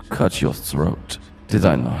tried to cut your throat, did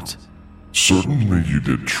I not? Certainly you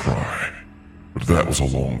did try, but that was a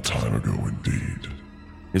long time ago indeed.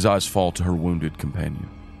 His eyes fall to her wounded companion.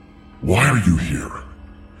 Why are you here?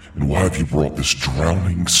 And why have you brought this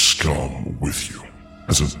drowning scum with you?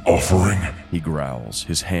 As an offering? He growls,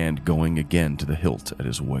 his hand going again to the hilt at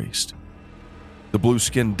his waist. The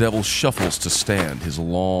blue-skinned devil shuffles to stand, his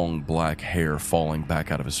long black hair falling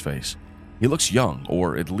back out of his face. He looks young,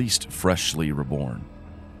 or at least freshly reborn.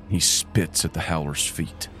 He spits at the Howler's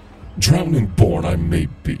feet. Drowning-born I may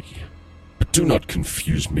be, but do not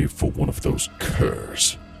confuse me for one of those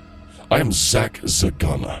curs. I am Zack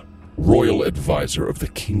Zagana, Royal Advisor of the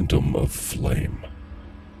Kingdom of Flame.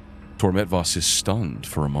 Tormetvas is stunned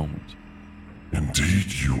for a moment.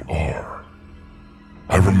 Indeed you are.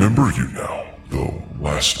 I remember you now, though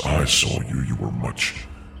last I saw you, you were much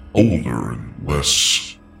older and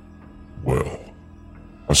less... well,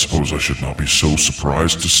 I suppose I should not be so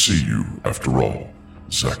surprised to see you, after all,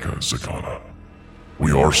 Zaka Zagana.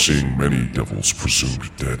 We are seeing many devils presumed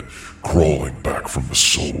dead crawling back from the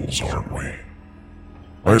souls, aren't we?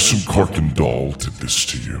 I assume Karkendal did this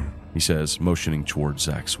to you. He says, motioning toward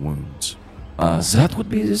Zack's wounds. That would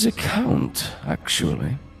be his account,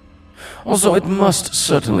 actually. Although it must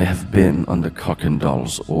certainly have been under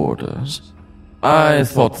Karkendal's orders. I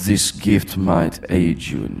thought this gift might aid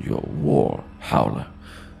you in your war, Howler.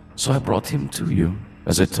 So I brought him to you,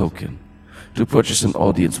 as a token, to purchase an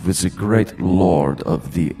audience with the great lord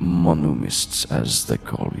of the Monumists, as they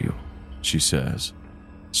call you. She says,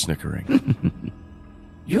 snickering.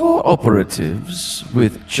 Your operatives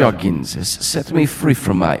with Jarginses set me free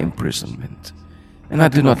from my imprisonment, and I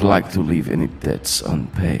do not like to leave any debts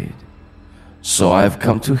unpaid. So I have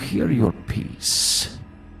come to hear your piece.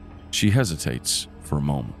 She hesitates for a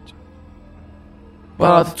moment.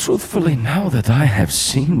 But truthfully, now that I have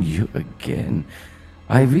seen you again,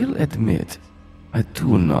 I will admit I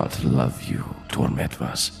do not love you,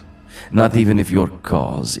 Tormetvas. Not even if your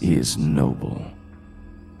cause is noble.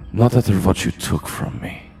 Not after what you took from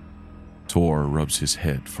me. Tor rubs his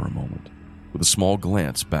head for a moment, with a small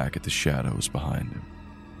glance back at the shadows behind him.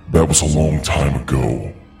 That was a long time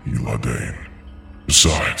ago, Eladane.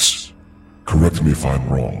 Besides, correct me if I'm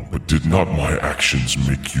wrong, but did not my actions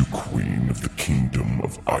make you queen of the Kingdom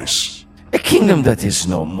of Ice? A kingdom that is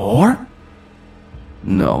no more?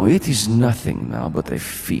 No, it is nothing now but a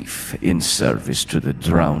fief in service to the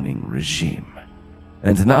drowning regime.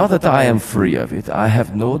 And now that I am free of it, I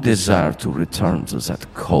have no desire to return to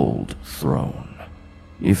that cold throne.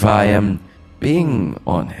 If I am being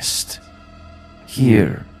honest,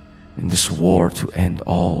 here, in this war to end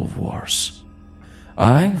all wars,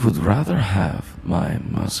 I would rather have my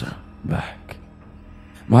mother back.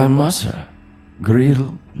 My mother,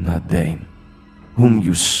 Gril Nadane, whom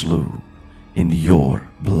you slew in your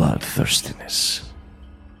bloodthirstiness.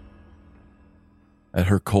 At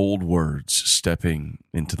her cold words, stepping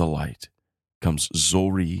into the light, comes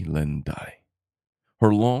Zori Lendai.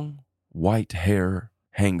 Her long, white hair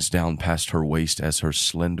hangs down past her waist as her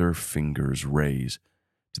slender fingers raise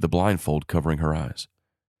to the blindfold covering her eyes,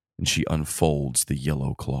 and she unfolds the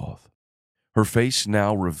yellow cloth. Her face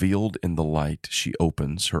now revealed in the light, she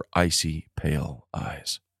opens her icy, pale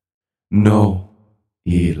eyes. No,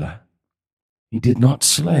 Ela. He did not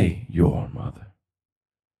slay your mother.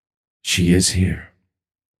 She is here.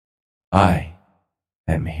 I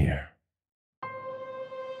am here.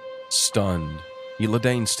 Stunned,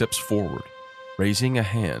 Eladane steps forward, raising a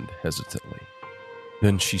hand hesitantly.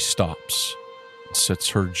 Then she stops and sets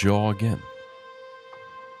her jaw again.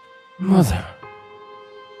 Mother,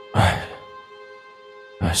 I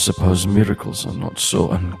suppose miracles are not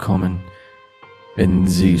so uncommon in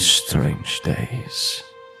these strange days.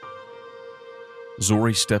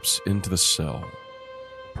 Zori steps into the cell,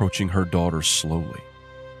 approaching her daughter slowly.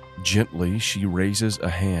 Gently, she raises a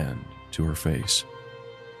hand to her face,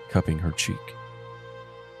 cupping her cheek.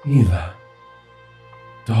 Ela,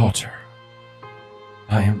 daughter,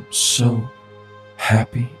 I am so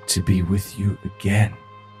happy to be with you again,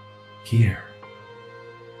 here.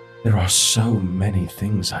 There are so many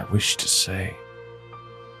things I wish to say,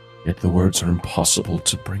 yet the words are impossible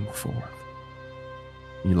to bring forth.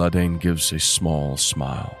 Eladane gives a small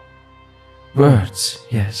smile. Words,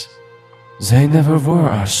 yes. They never were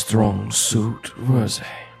our strong suit, were they?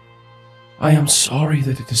 I am sorry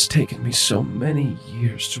that it has taken me so many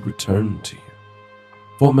years to return to you.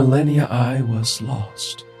 For millennia I was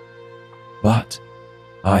lost. But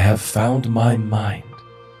I have found my mind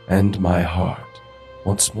and my heart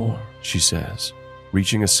once more, she says,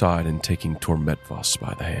 reaching aside and taking Tormetvos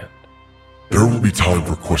by the hand. There will be time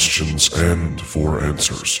for questions and for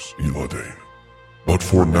answers, Eladane. But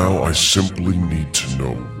for now, I simply need to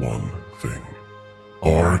know one thing.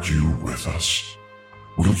 Are you with us?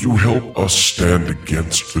 Will you help us stand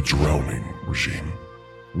against the drowning regime?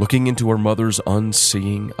 Looking into her mother's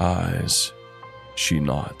unseeing eyes, she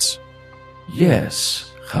nods.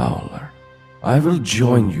 Yes, Howler. I will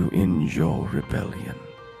join you in your rebellion.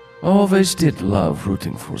 Always did love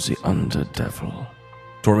rooting for the Underdevil.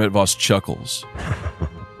 Tormetvos chuckles,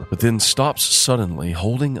 but then stops suddenly,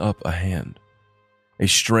 holding up a hand. A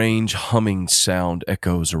strange humming sound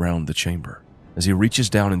echoes around the chamber as he reaches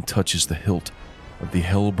down and touches the hilt of the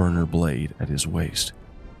Hellburner blade at his waist.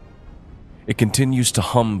 It continues to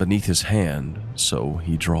hum beneath his hand, so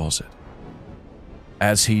he draws it.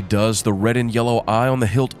 As he does, the red and yellow eye on the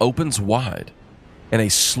hilt opens wide, and a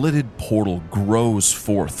slitted portal grows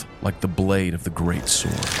forth like the blade of the great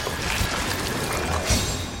sword.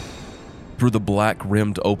 Through the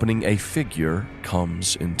black-rimmed opening, a figure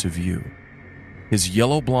comes into view. His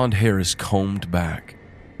yellow blonde hair is combed back,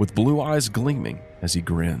 with blue eyes gleaming as he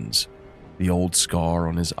grins, the old scar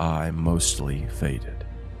on his eye mostly faded.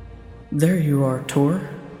 There you are, Tor.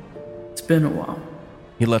 It's been a while.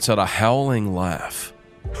 He lets out a howling laugh.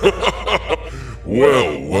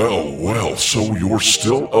 Well, so you're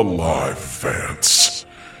still alive, Vance.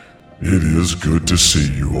 It is good to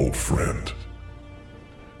see you, old friend.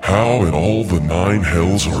 How in all the nine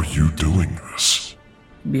hells are you doing this?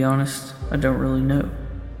 To be honest, I don't really know.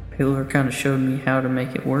 Paylor kind of showed me how to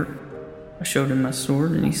make it work. I showed him my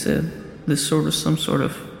sword, and he said this sword was some sort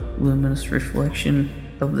of luminous reflection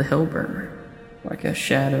of the Hellburner. Like a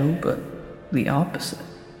shadow, but the opposite.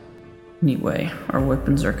 Anyway, our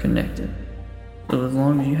weapons are connected. So as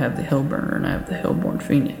long as you have the Hellburner and I have the Hellborn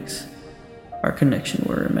Phoenix, our connection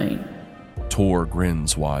will remain. Tor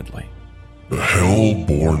grins widely. The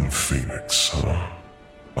Hellborn Phoenix, huh?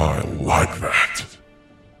 I like that.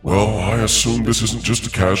 Well, I assume this isn't just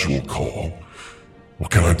a casual call.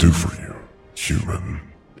 What can I do for you, human?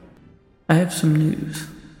 I have some news.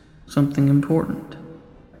 Something important.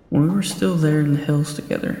 When we were still there in the hills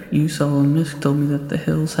together, you, Sol, and Misk told me that the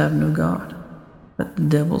hills have no god. That the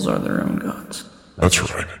devils are their own gods. That's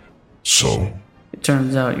right. So? It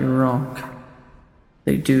turns out you're wrong.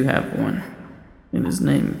 They do have one. And his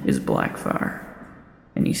name is Blackfire.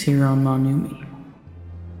 And he's here on Manumi.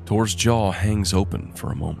 Tor's jaw hangs open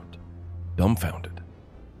for a moment, dumbfounded.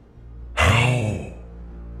 How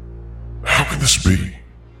can this be?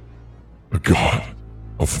 A god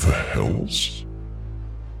of the hells?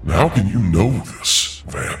 And how can you know this,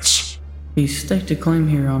 Vance? He staked a claim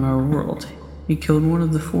here on our world. He killed one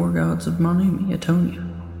of the four gods of Manumi, Atonia.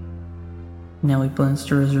 Now he plans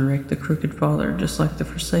to resurrect the Crooked Father just like the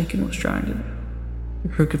Forsaken was trying to do. The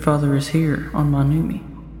Crooked Father is here on Manumi.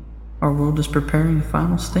 Our world is preparing a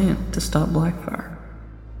final stand to stop Blackfire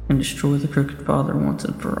and destroy the Crooked Father once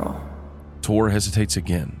and for all. Tor hesitates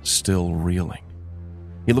again, still reeling.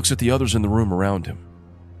 He looks at the others in the room around him.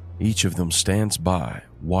 Each of them stands by,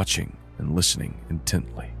 watching and listening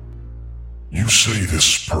intently. You say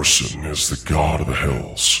this person is the god of the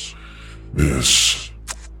hells. This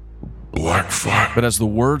Blackfire. But as the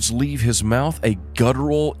words leave his mouth, a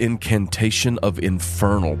guttural incantation of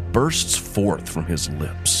infernal bursts forth from his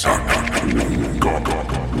lips.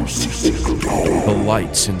 The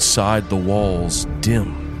lights inside the walls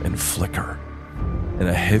dim and flicker, and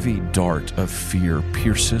a heavy dart of fear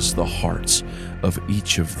pierces the hearts of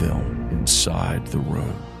each of them inside the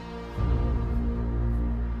room.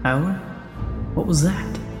 Howler? What was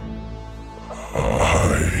that?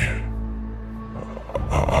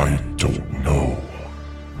 I don't know.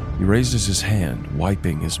 He raises his hand,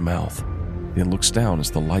 wiping his mouth, then looks down as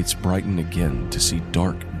the lights brighten again to see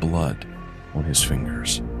dark blood on his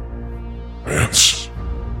fingers. Vance,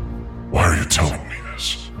 why are you telling me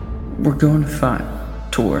this? We're going to fight,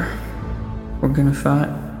 Tor. We're gonna fight,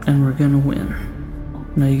 and we're gonna win.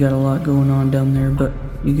 I know you got a lot going on down there, but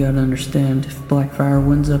you gotta understand, if Blackfire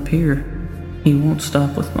wins up here, he won't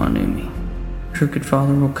stop with Manumi. Crooked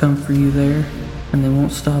Father will come for you there, and they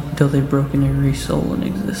won't stop until they've broken every soul in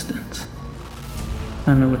existence.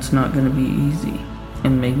 I know it's not gonna be easy,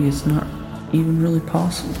 and maybe it's not even really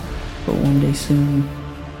possible, but one day soon,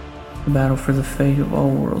 the battle for the fate of all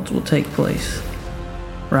worlds will take place,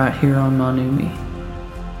 right here on Manumi.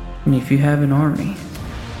 And if you have an army,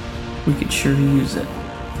 we could sure use it.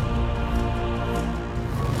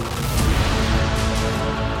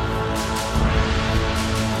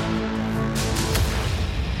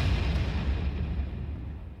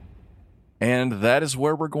 And that is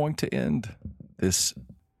where we're going to end this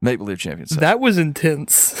Make Believe Champions session. That was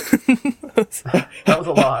intense. That was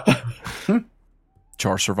a lot.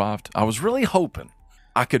 Char survived. I was really hoping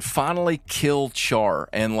I could finally kill Char.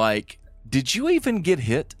 And did you even get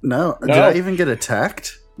hit? No. Did I even get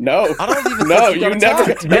attacked? No. I don't even No, think you you got never.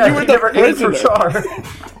 attacked. You were the never aimed for prisoner. Char.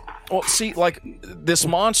 Well, see, this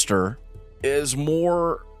monster is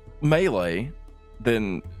more melee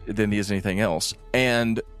than he is anything else.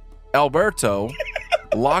 And Alberto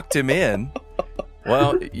locked him in.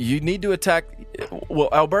 Well, you need to attack. Well,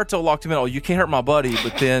 Alberto locked him in. Oh, you can't hurt my buddy.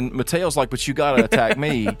 But then Mateo's like, but you got to attack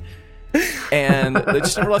me. And they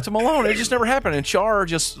just never left him alone. It just never happened. And Char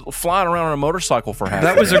just flying around on a motorcycle for half.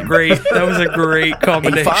 That was a great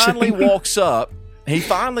combination. He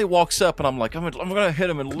finally walks up. And I'm like, I'm gonna hit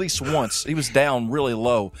him at least once. He was down really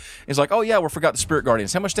low. He's like, oh yeah, we forgot the Spirit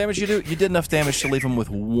Guardians. How much damage you do? You did enough damage to leave him with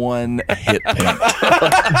 1 hit point.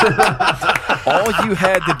 All you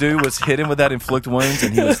had to do was hit him with that inflict wounds,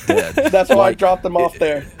 and he was dead. That's why I dropped him off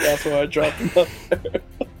there.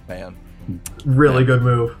 Man. Really good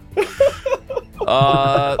move.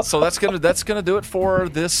 So that's gonna do it for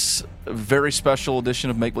this very special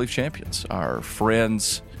edition of Make Believe Champions. Our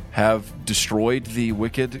friends have destroyed the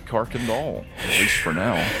wicked Karkendall, at least for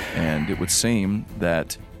now, and it would seem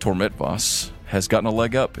that Tormentvas has gotten a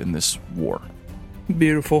leg up in this war.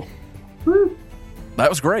 Beautiful. That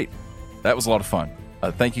was great. That was a lot of fun.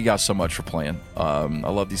 Thank you guys so much for playing. I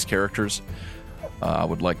love these characters. I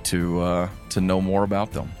would like to know more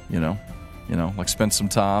about them. Spend some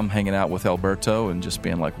time hanging out with Alberto and just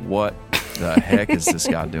being like, what the heck is this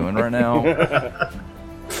guy doing right now?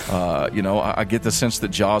 I get the sense that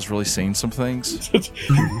Jaw's really seen some things. He's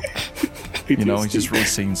just really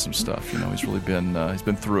seen some stuff. He's really been he's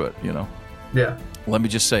been through it. Yeah. Let me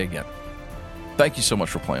just say again, thank you so much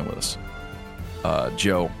for playing with us,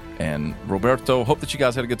 Joe and Roberto. Hope that you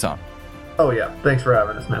guys had a good time. Oh yeah, thanks for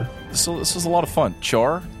having us, man. This was a lot of fun.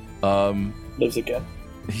 Char Lives again.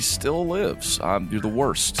 He still lives. You're the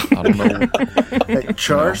worst. I don't know. Hey,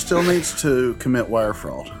 Char still needs to commit wire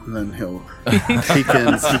fraud, and then he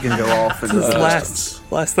can go off into the distance.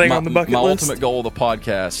 Last thing on the bucket my list. ultimate goal of the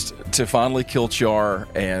podcast, to finally kill Char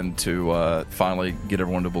and to finally get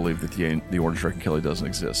everyone to believe that the Orange Dragon Kelly doesn't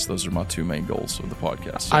exist. Those are my 2 main goals of the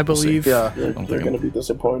podcast. So I believe. They're going to be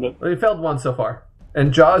disappointed. Well, you failed one so far.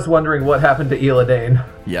 And Jaw is wondering what happened to Eladane.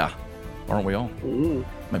 Yeah. Aren't we all? Ooh.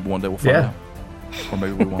 Maybe one day we'll find out. Or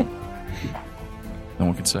maybe we won't. No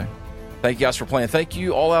one can say. Thank you guys for playing. Thank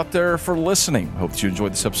you all out there for listening. Hope that you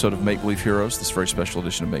enjoyed this episode of Make Believe Heroes, this very special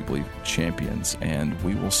edition of Make Believe Champions. And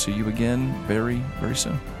we will see you again very, very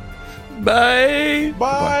soon. Bye.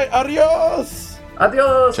 Bye. Adios.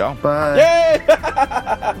 Adios. Ciao. Bye.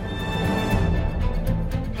 Yay.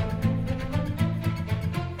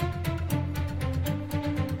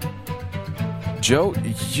 Joe,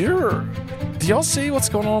 do y'all see what's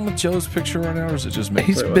going on with Joe's picture right now, or is it just me?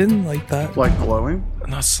 He's been like that. Like glowing?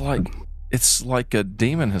 No, it's like a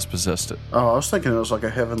demon has possessed it. Oh, I was thinking it was like a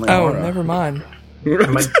heavenly Oh, aura. never mind.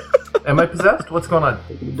 Am I possessed? What's going on?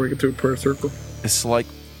 Bring it to a prayer circle. It's like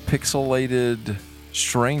pixelated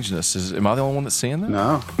strangeness. Am I the only one that's seeing that?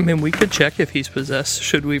 No, I mean, we could check if he's possessed.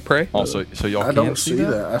 Should we pray? Also, so y'all I can't don't see see that?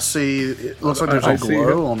 that. I see. It looks like there's I a see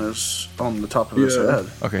glow on the top of his Yeah. head.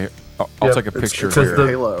 Okay, here. I'll Yeah, take a picture. It's like Because a the-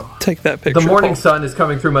 halo. Take that picture. The morning Paul. sun is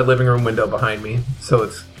coming through my living room window behind me, so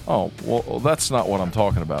it's Oh, well, that's not what I'm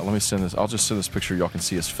talking about. Let me send this. I'll just send this picture. Y'all can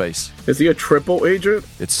see his face. Is he a triple agent?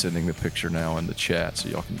 It's sending the picture now in the chat, so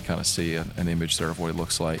y'all can kind of see an image there of what he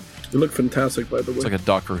looks like. You look fantastic, by the way. It's like a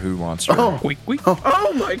Doctor Who monster. Weak.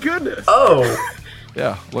 Oh my goodness! oh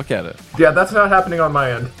Yeah, look at it. yeah, that's not happening on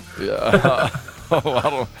my end. Yeah.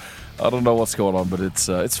 I don't know what's going on, but it's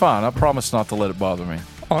fine. I promise not to let it bother me.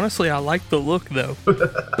 Honestly, I like the look, though.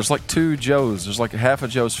 There's like 2 Joes. There's like half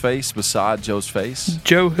of Joe's face beside Joe's face.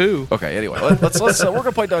 Joe who? Okay, anyway, let's we're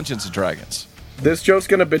gonna play Dungeons and Dragons. This Joe's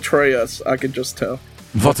gonna betray us. I can just tell.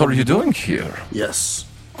 What are you doing here? Yes,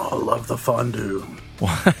 I love the fondue.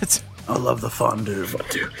 What? I love the fondue.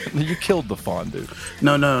 You killed the fondue.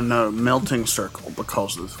 No, melting circle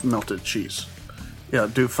because of melted cheese. Yeah,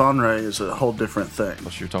 du Fonray is a whole different thing.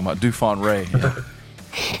 What you're talking about? Dufon Ray. Yeah.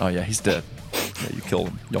 Oh yeah, he's dead. Yeah, you killed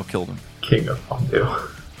him. Y'all killed him. King of Fondue.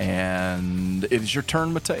 And it is your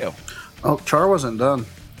turn, Mateo. Oh, Char wasn't done.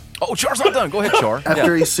 Oh, Char's not done. Go ahead, Char.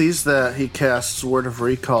 After Yeah. he sees that, he casts Word of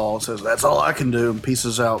Recall, says, "That's all I can do," and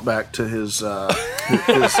pieces out back to his home.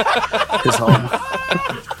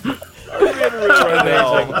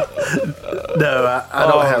 No, I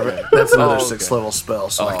don't have it. That's another 6th level spell,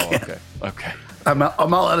 so I can't. Okay. I'm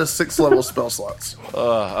all out of 6 level spell slots.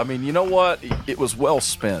 I mean, you know what? It was well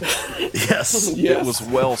spent. Yes. It was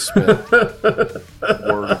well spent.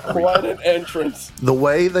 Quite an entrance. The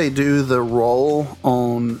way they do the roll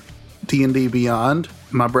on D&D Beyond,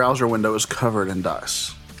 my browser window is covered in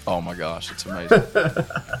dice. Oh my gosh, it's amazing.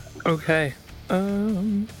 Okay.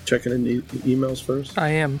 Checking in the emails first. I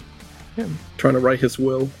am. Trying to write his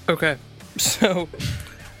will. Okay. So,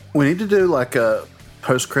 We need to do like a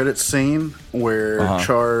post-credits scene where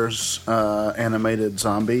Char's animated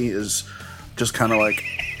zombie is just kind of like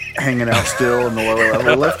hanging out still in the lower level.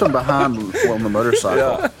 We left him behind on the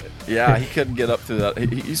motorcycle. Yeah, he couldn't get up to that.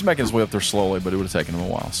 He's making his way up there slowly, but it would have taken him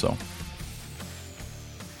a while. So